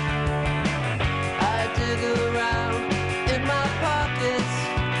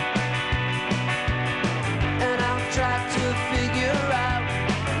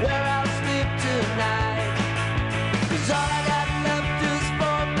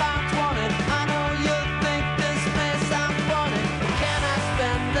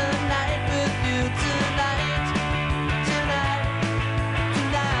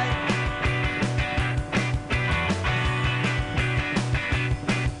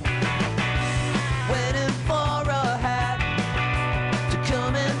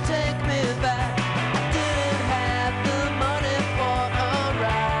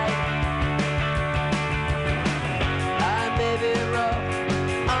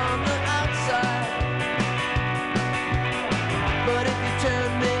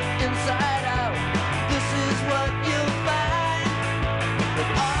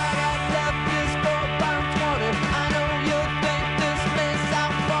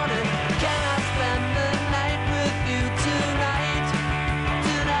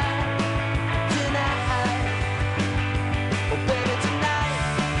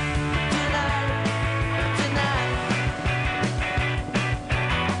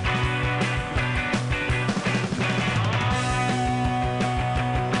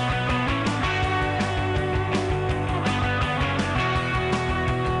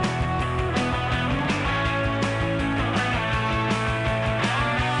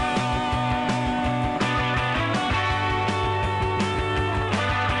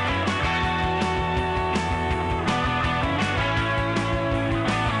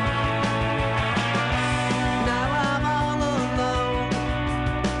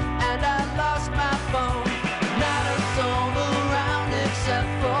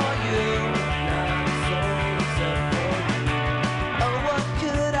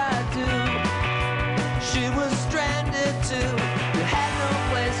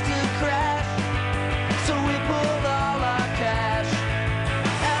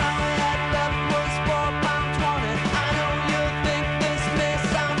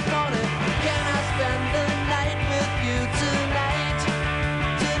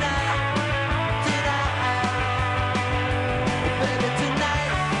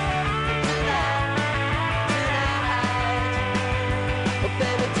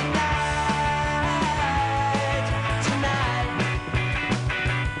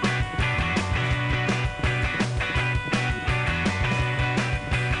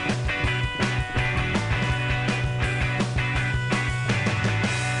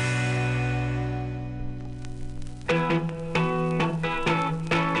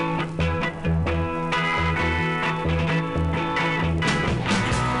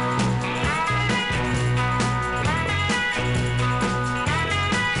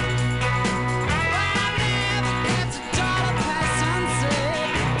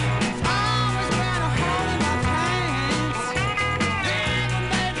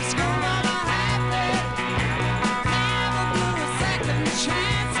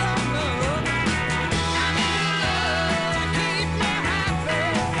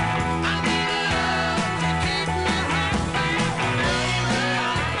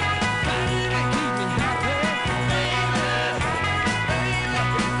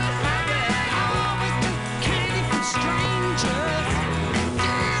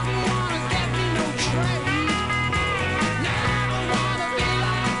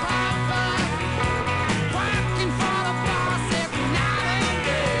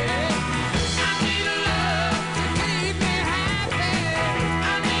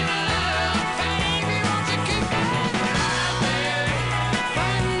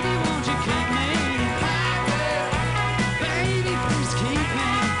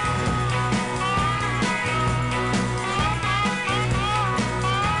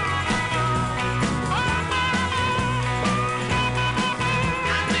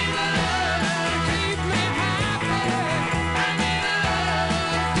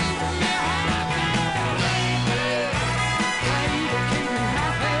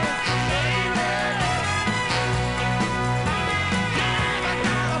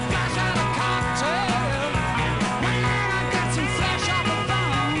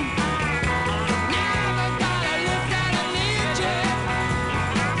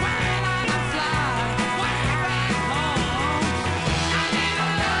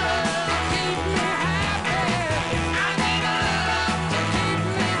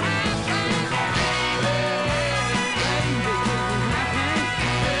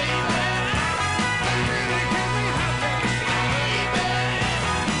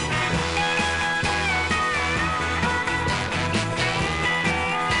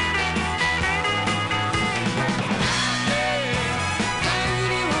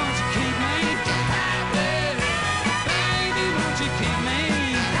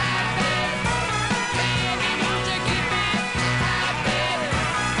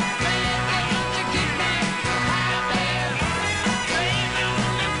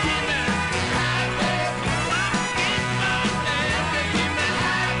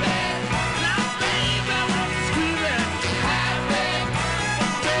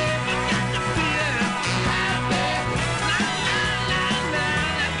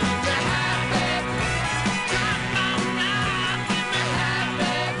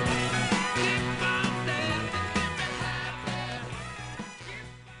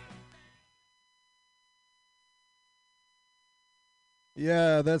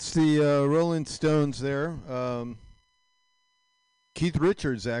Yeah, that's the Rolling Stones there. Keith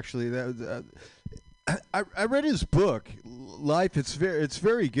Richards, actually. I read his book, Life. It's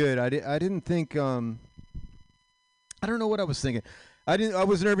very good. I didn't think. I don't know what I was thinking. I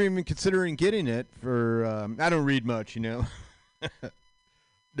was never even considering getting it for. I don't read much, you know.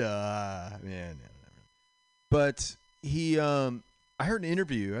 Man. But he. I heard an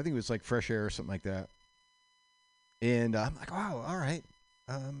interview. I think it was like Fresh Air or something like that. And I'm like, wow, all right.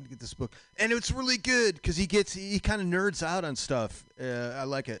 I'm gonna get this book, and it's really good because he kind of nerds out on stuff. I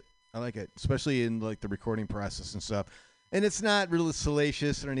like it, especially in like the recording process and stuff. And it's not really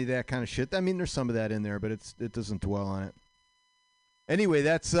salacious or any of that kind of shit. I mean, there's some of that in there, but it doesn't dwell on it. Anyway,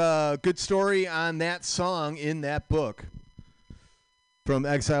 that's a good story on that song in that book from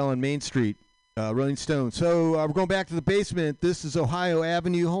Exile on Main Street, Rolling Stone. So we're going back to the basement. This is Ohio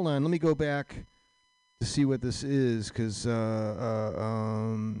Avenue. Hold on, let me go back to see what this is, because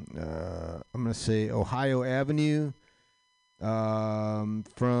I'm going to say Ohio Avenue from,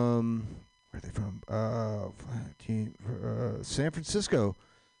 where are they from? San Francisco.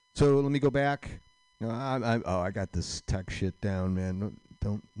 So let me go back. I got this tech shit down, man.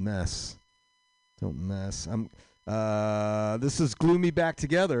 Don't mess. This is Glue Me Back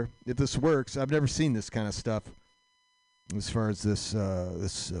Together, if this works. I've never seen this kind of stuff as far as this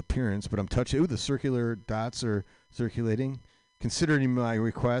appearance, but I'm touching. Ooh, the circular dots are circulating. Considering my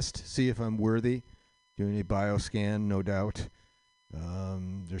request, see if I'm worthy. Doing a bioscan, no doubt.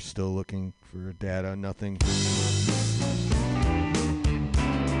 They're still looking for data. Nothing.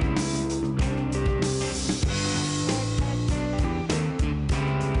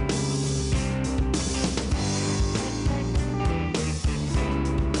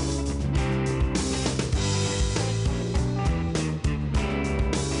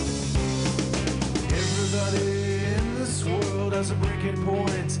 A breaking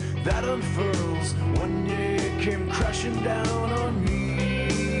point that unfurls. One day it came crashing down on me.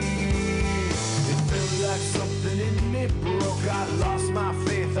 It felt like something in me broke. I lost my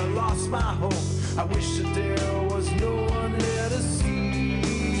faith, I lost my hope. I wish that there was no one there to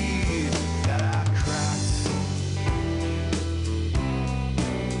see that I cracked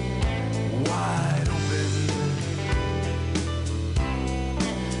wide open.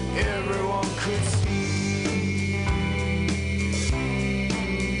 Everyone could see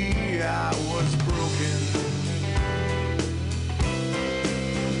I was broken.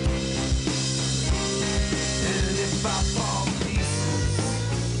 And if I fall to pieces,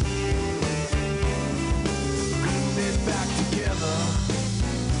 glue me back together.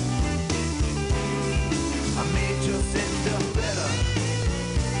 I may just end up better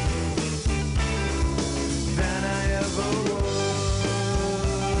than I ever was.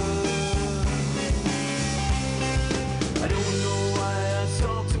 I don't know why I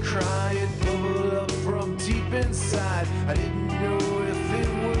sought to cry. It bubbled up from deep inside. I didn't know if it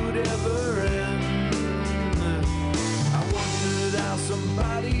would ever end. I wondered how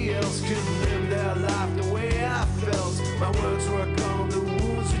somebody else could live their life the way I felt. My words were gone, the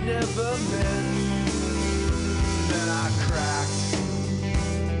wounds you never meant. Then I cracked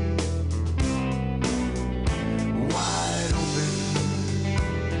wide open.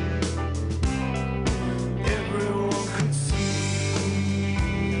 Everyone could see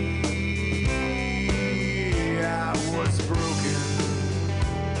I was broken.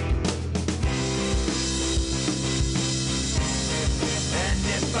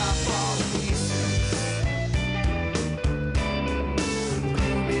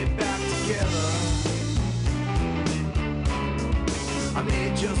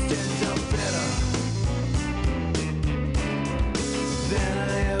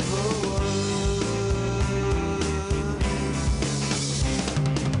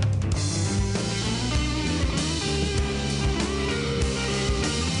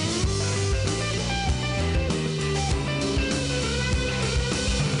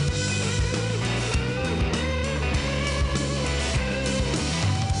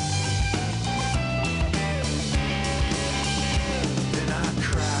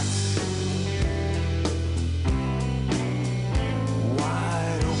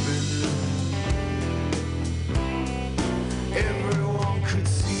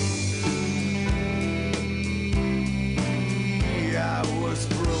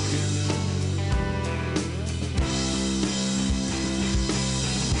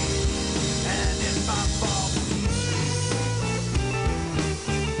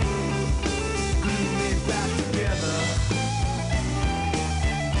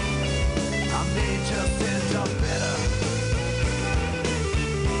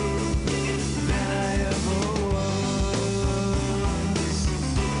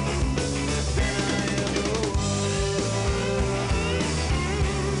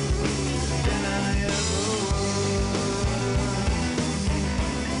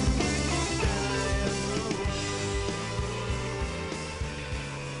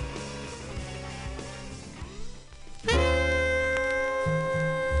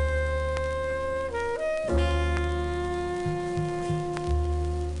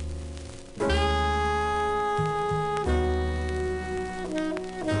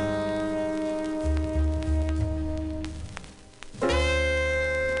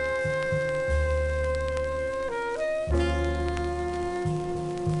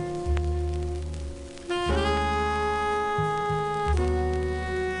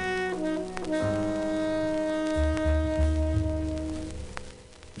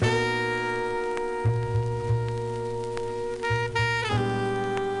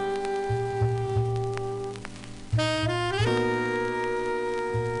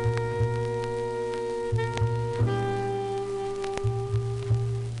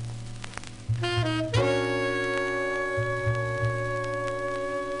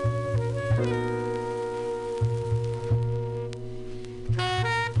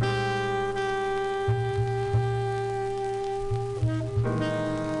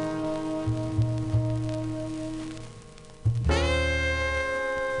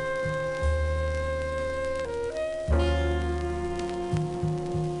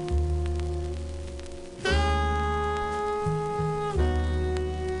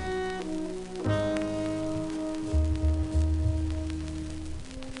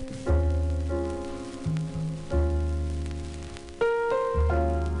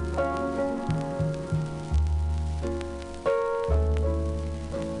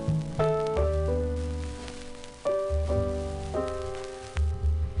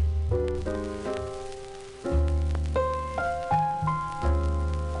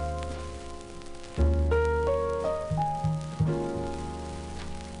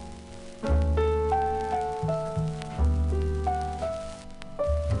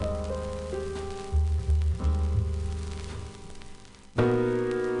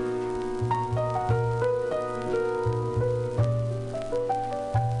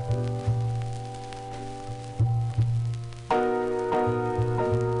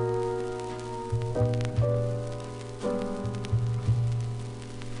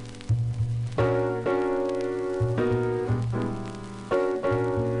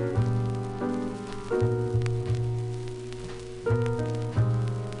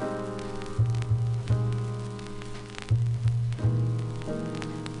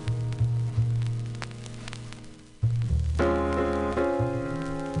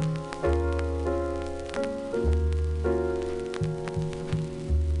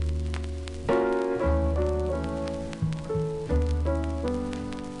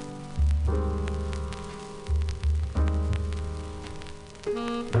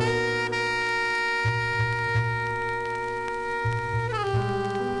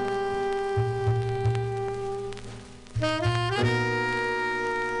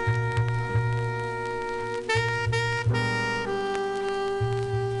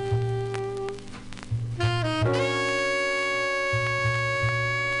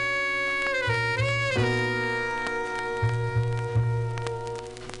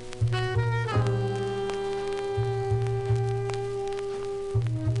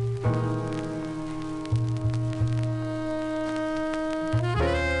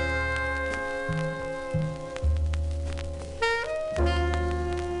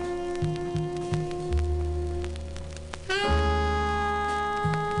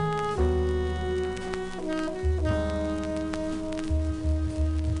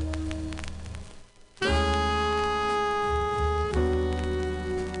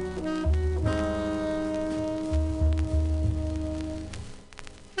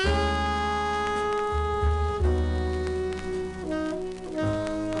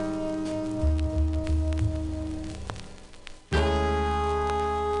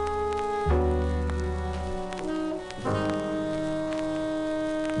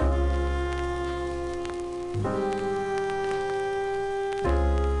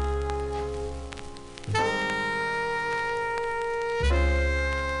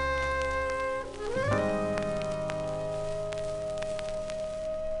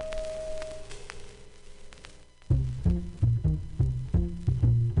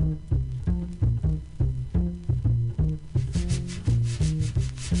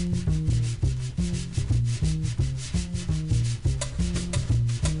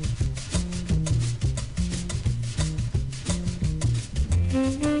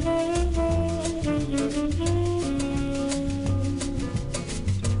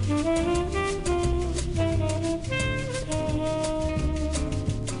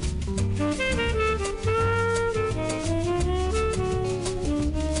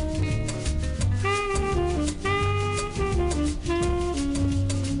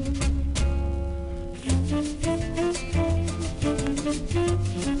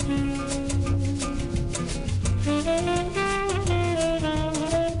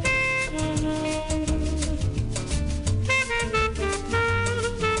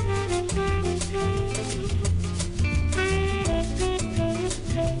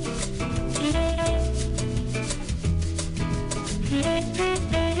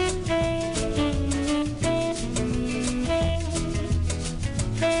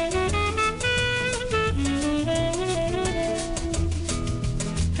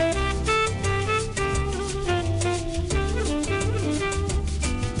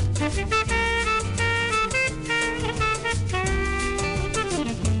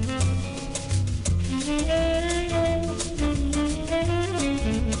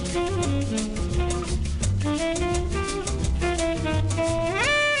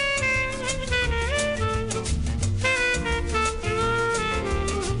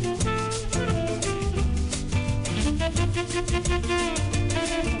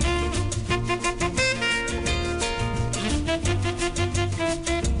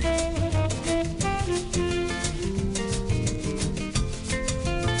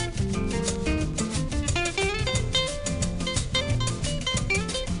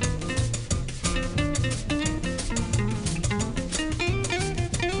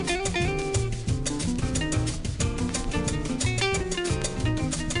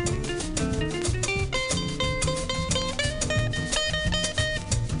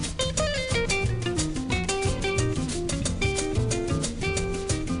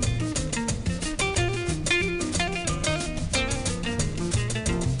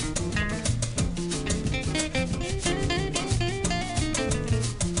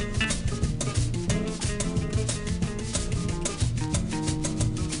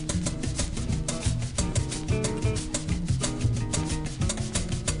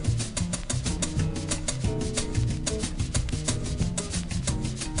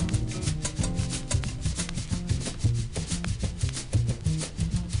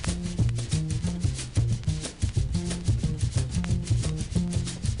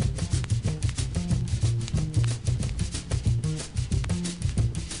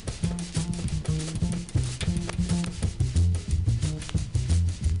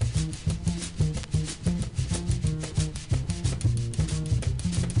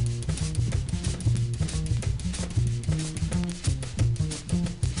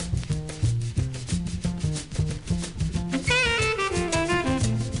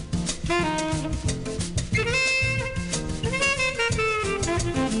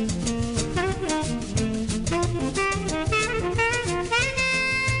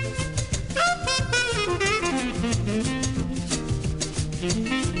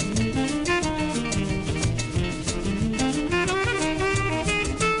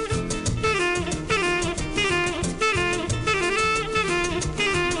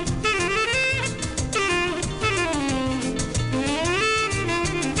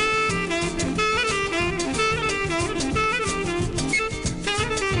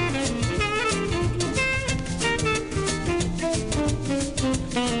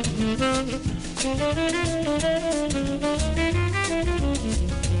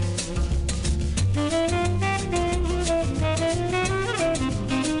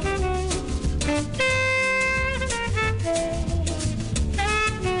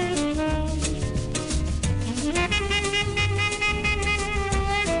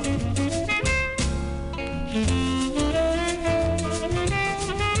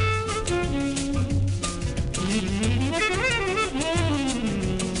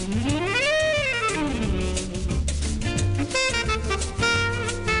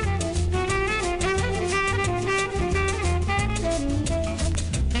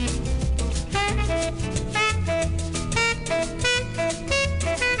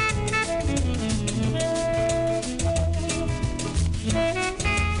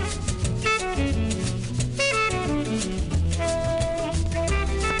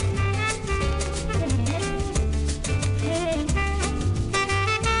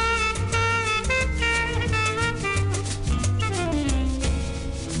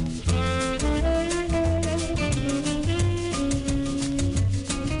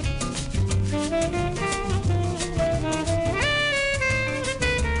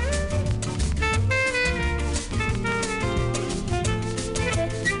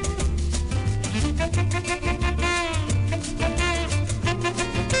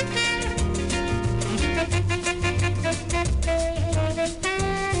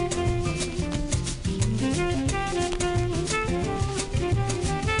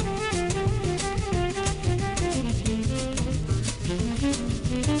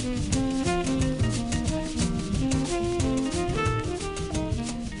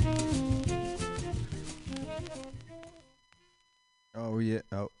 Oh yeah,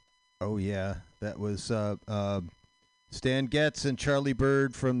 oh yeah. That was Stan Getz and Charlie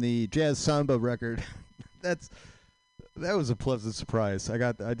Bird from the Jazz Samba record. That was a pleasant surprise.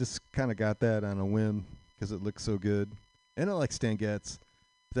 I just kind of got that on a whim because it looked so good, and I like Stan Getz.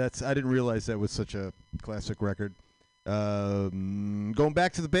 I didn't realize that was such a classic record. Going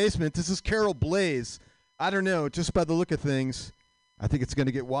back to the basement. This is Carol Blaze. I don't know, just by the look of things, I think it's going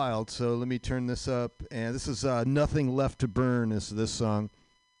to get wild. So let me turn this up, and this is "Nothing Left to Burn" is this song.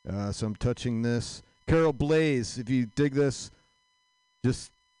 So I'm touching this. Carol Blaze, if you dig this,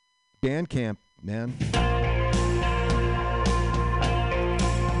 just Bandcamp, man.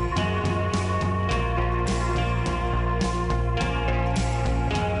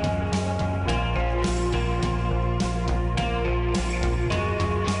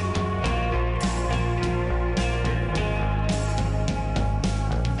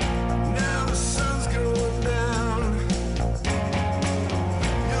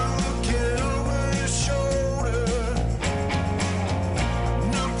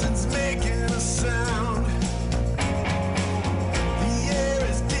 Nothing's making a sound.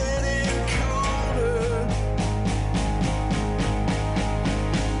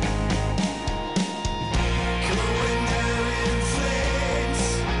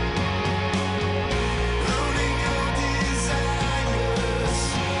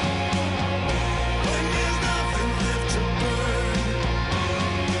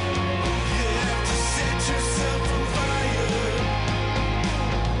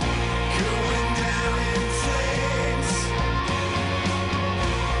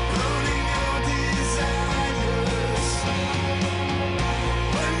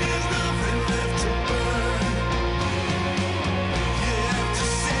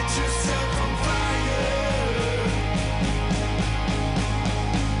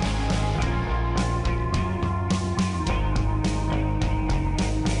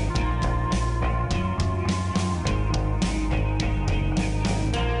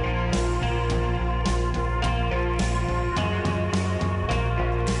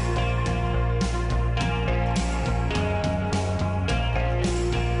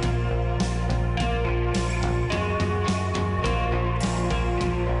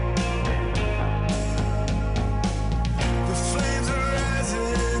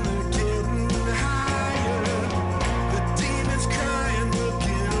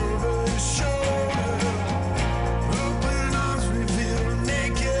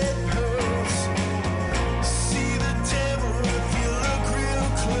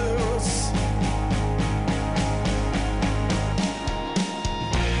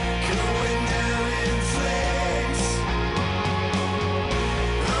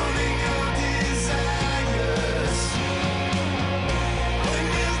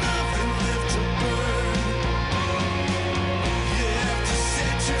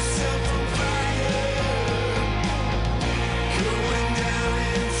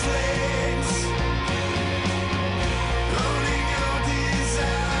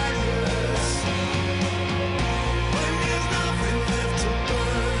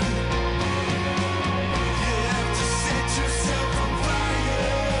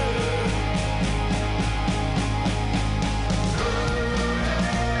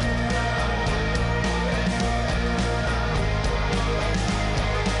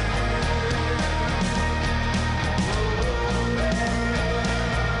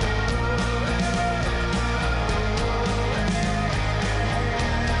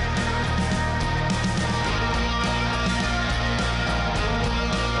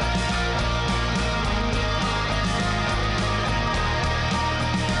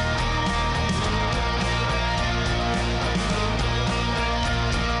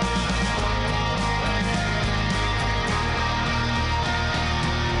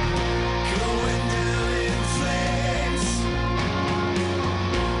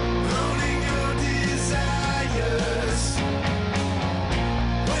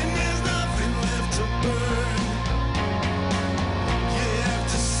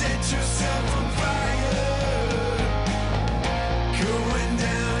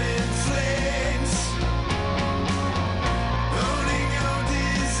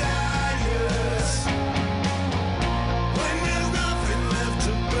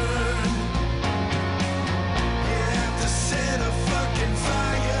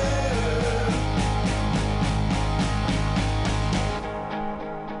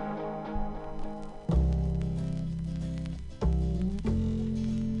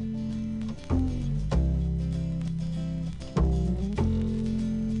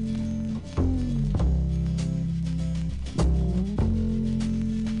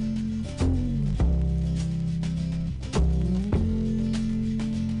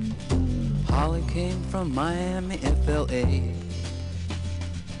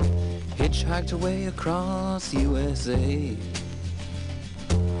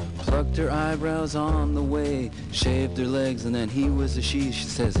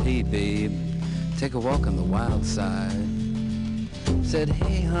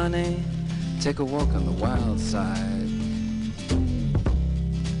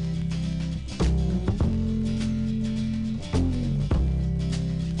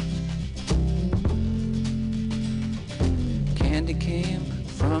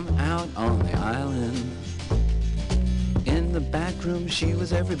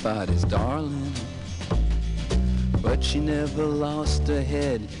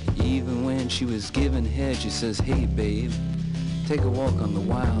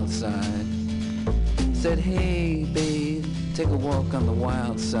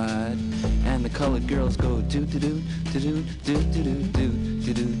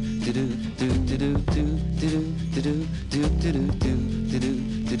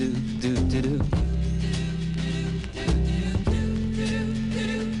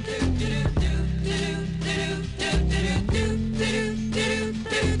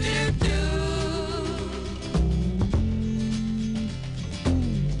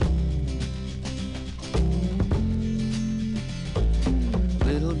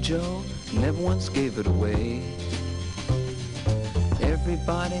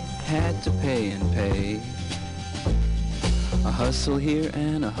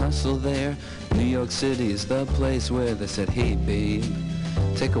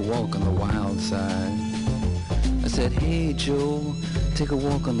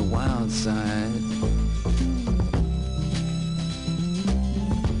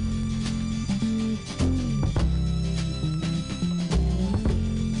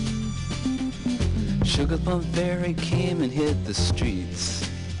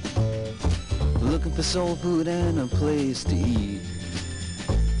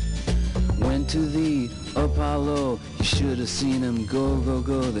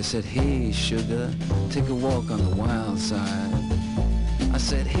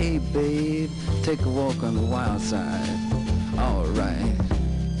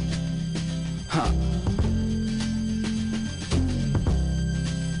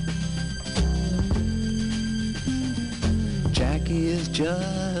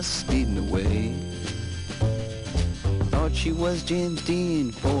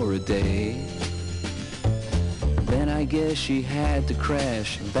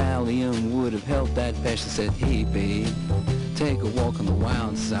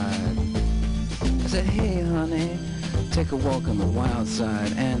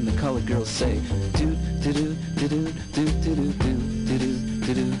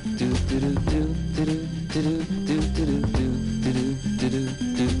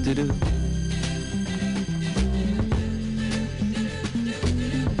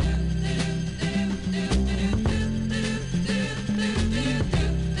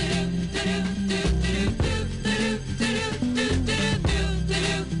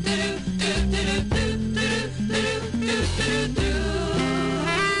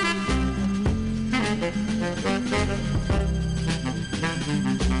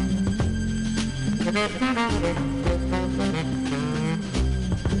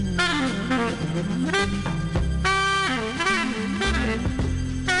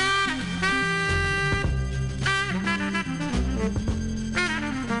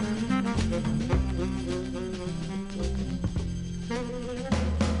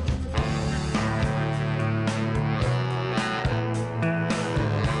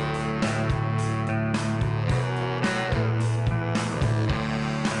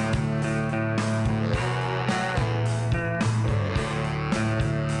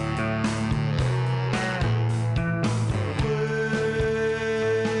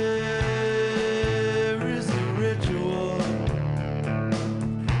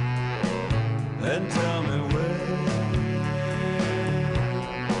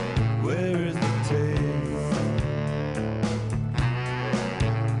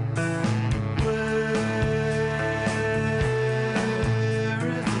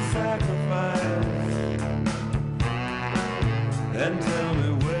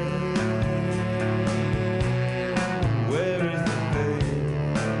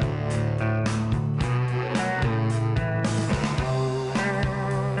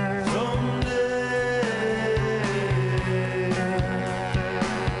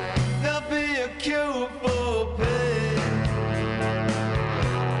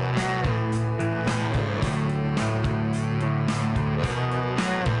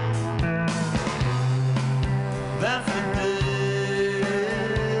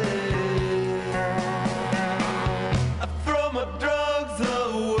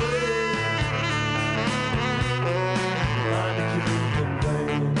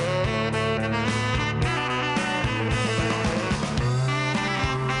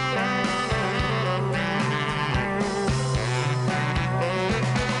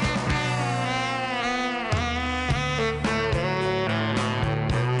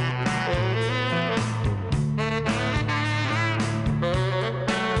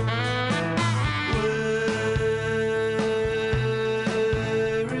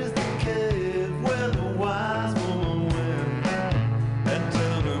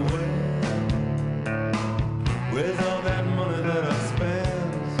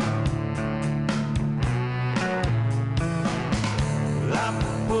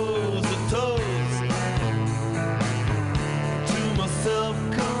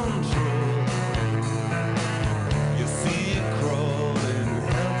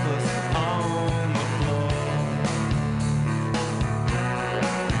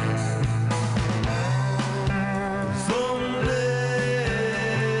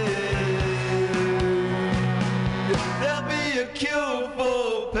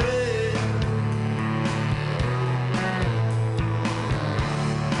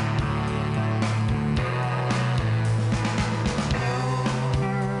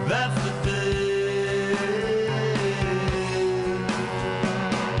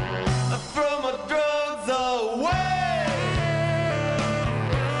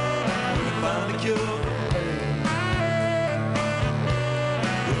 cure for pain.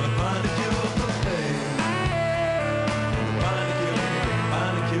 Gonna find a cure for pain.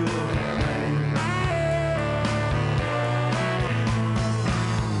 Find a cure for pain.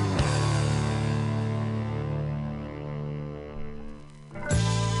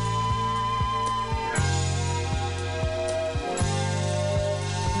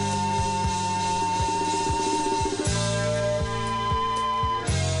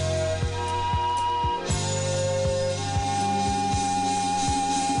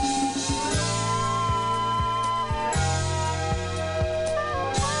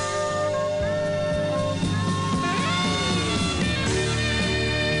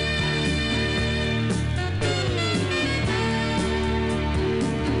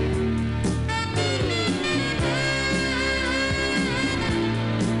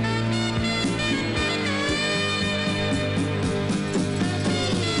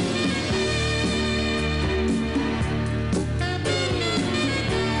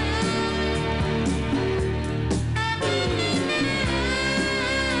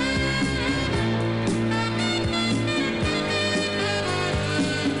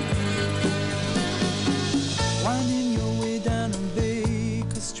 Winding your way down on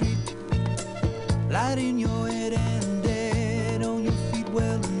Baker Street, light in your head and dead on your feet.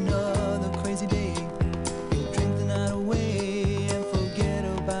 Well, another crazy day. You'll drink the night away and forget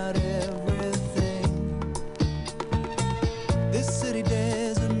about everything. This city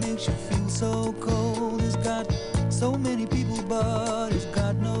desert makes you feel so cold. It's got so many people, but it's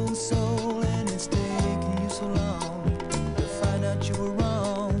got no soul. And it's taken you so long to find out you were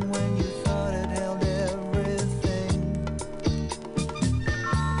wrong when you thought it held everything.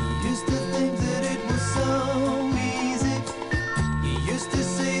 You used to think that it was so easy. You used to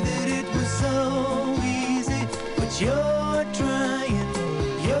say that it was so easy. But you're trying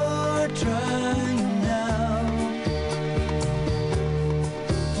now.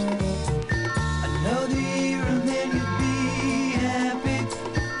 Another year and then you'd be happy.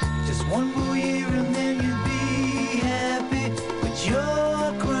 Just one more year and then you'd be happy. But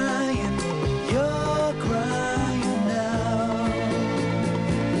you're crying now.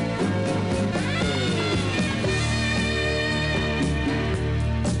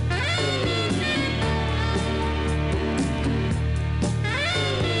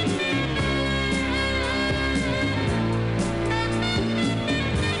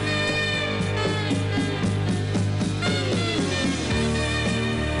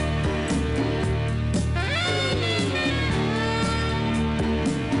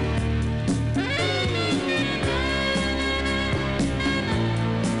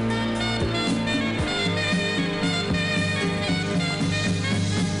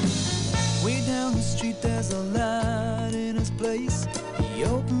 Way down the street there's a light in his place. He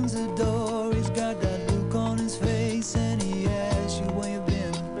opens the door, he's got that look on his face, and he asks you where you've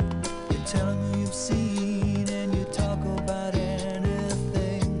been. You tell him who you've seen, and you talk about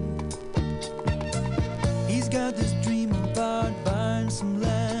anything. He's got this dream about buying some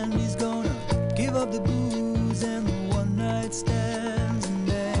land. He's gonna give up the booze and the one night stands, and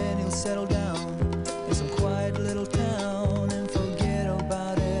then he'll settle down in some quiet little town and forget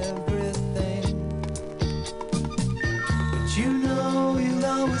about everything. But you know he'll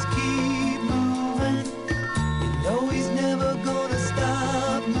always keep moving. You know he's never gonna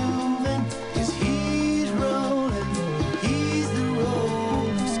stop moving. 'Cause he's rolling, he's the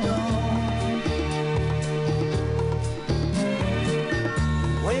rolling stone.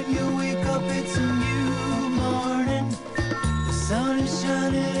 When you wake up it's a new morning. The sun is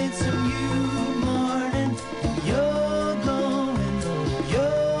shining, it's a new morning. You're going home.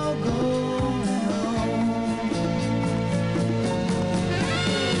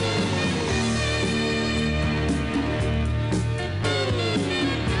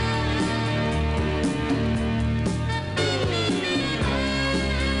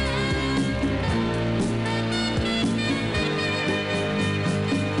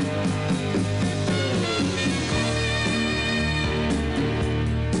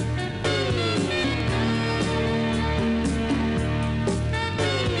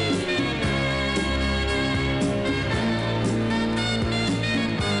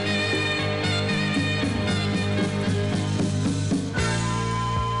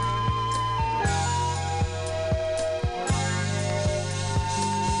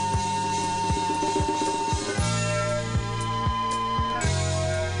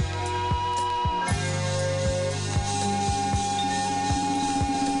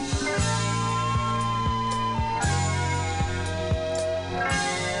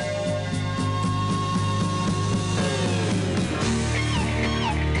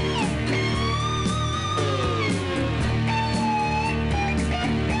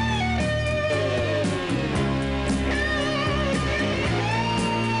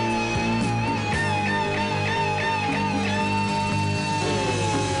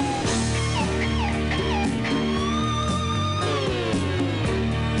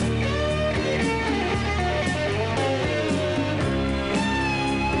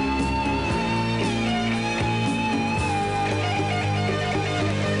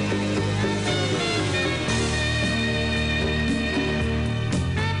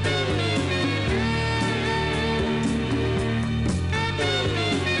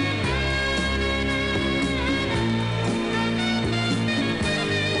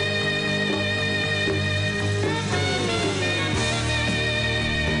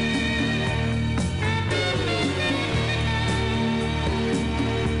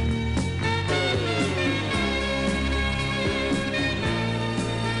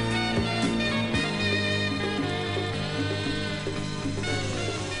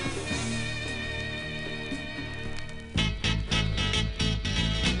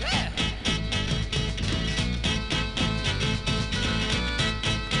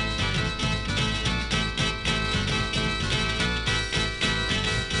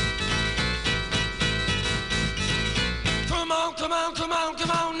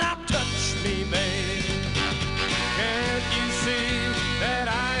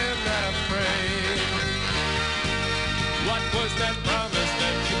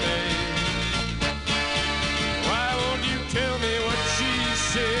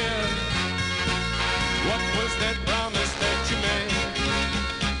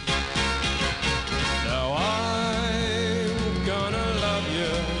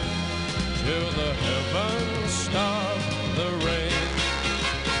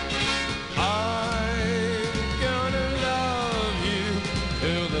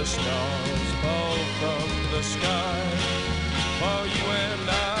 the stars fall from the sky for you and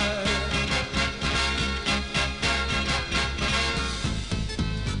I.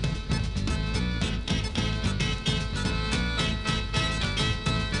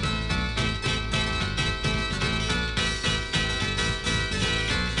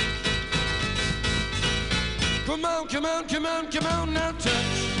 Come on, come on, come on, come on, now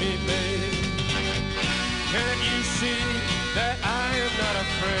touch me, babe. Can't you see that I am not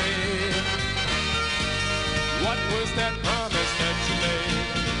afraid? What was that promise that you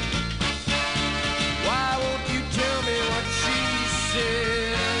made? Why won't you tell me what she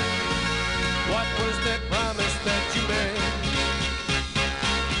said? What was that promise that you made?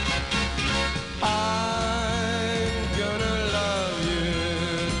 I'm gonna love you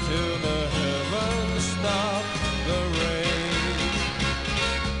till the heavens stop the rain.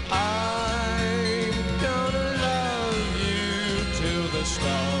 I'm gonna love you till the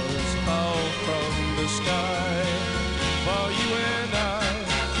stars fall from the sky for you and I.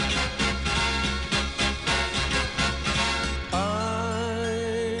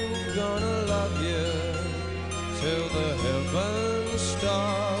 I'm gonna love you till the heavens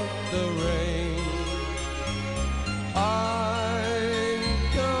stop the rain. I'm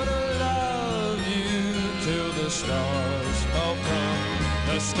gonna love you till the stars fall from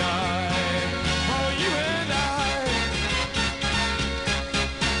the sky for you and I.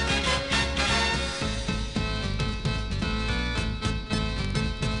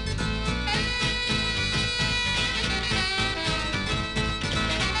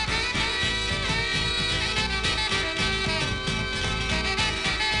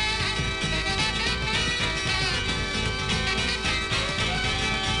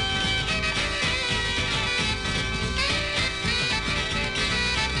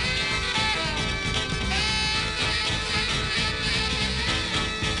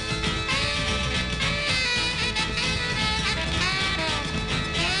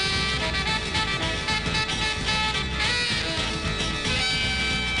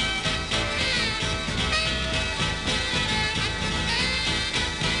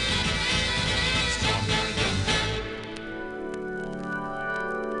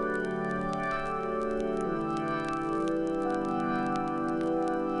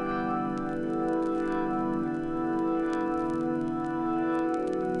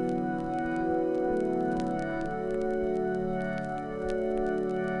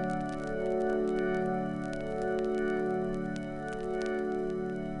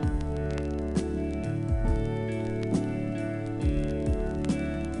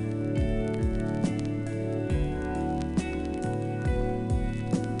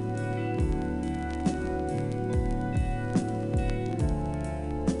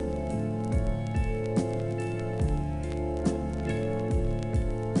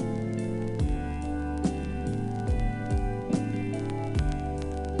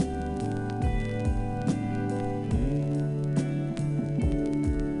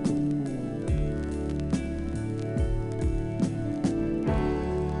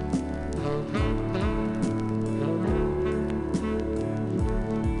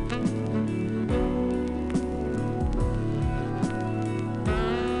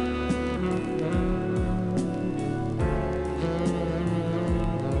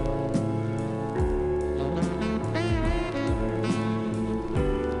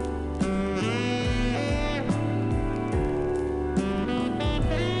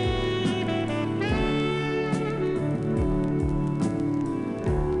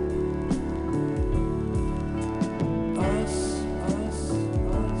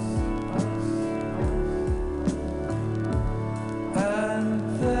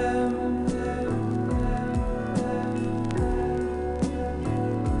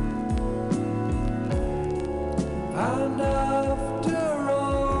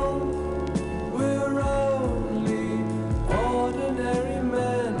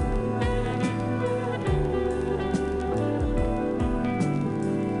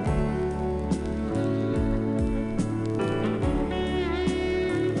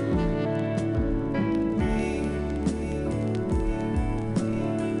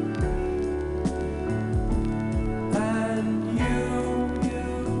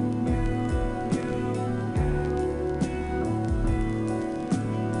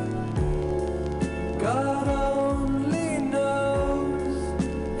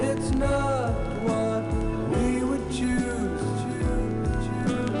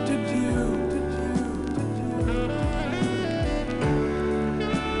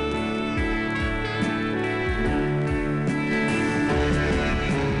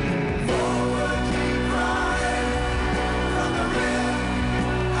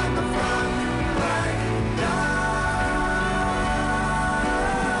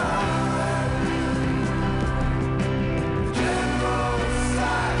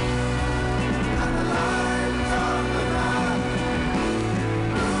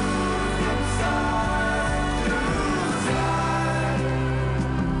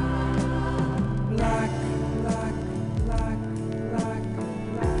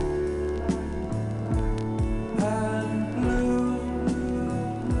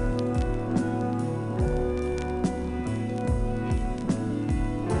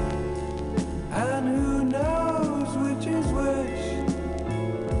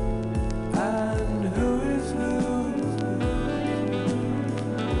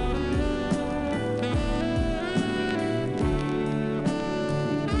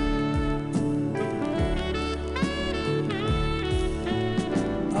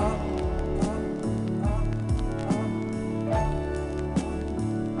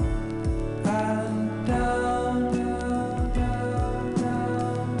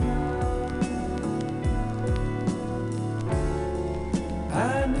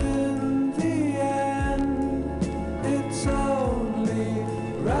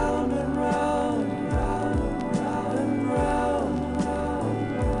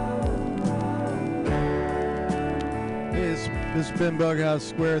 It's been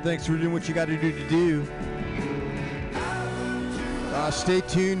BughouseSquare. Thanks for doing what you got to do. Stay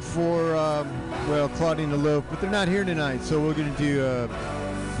tuned for, Claudine the Loaf, but they're not here tonight, so we're going to do,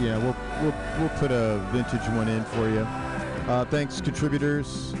 we'll put a vintage one in for you. Thanks,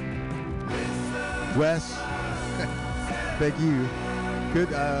 contributors. Wes, thank you.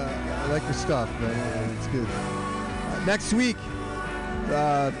 Good, I like your stuff, man. It's good. Next week,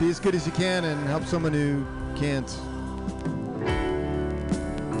 be as good as you can and help someone who can't.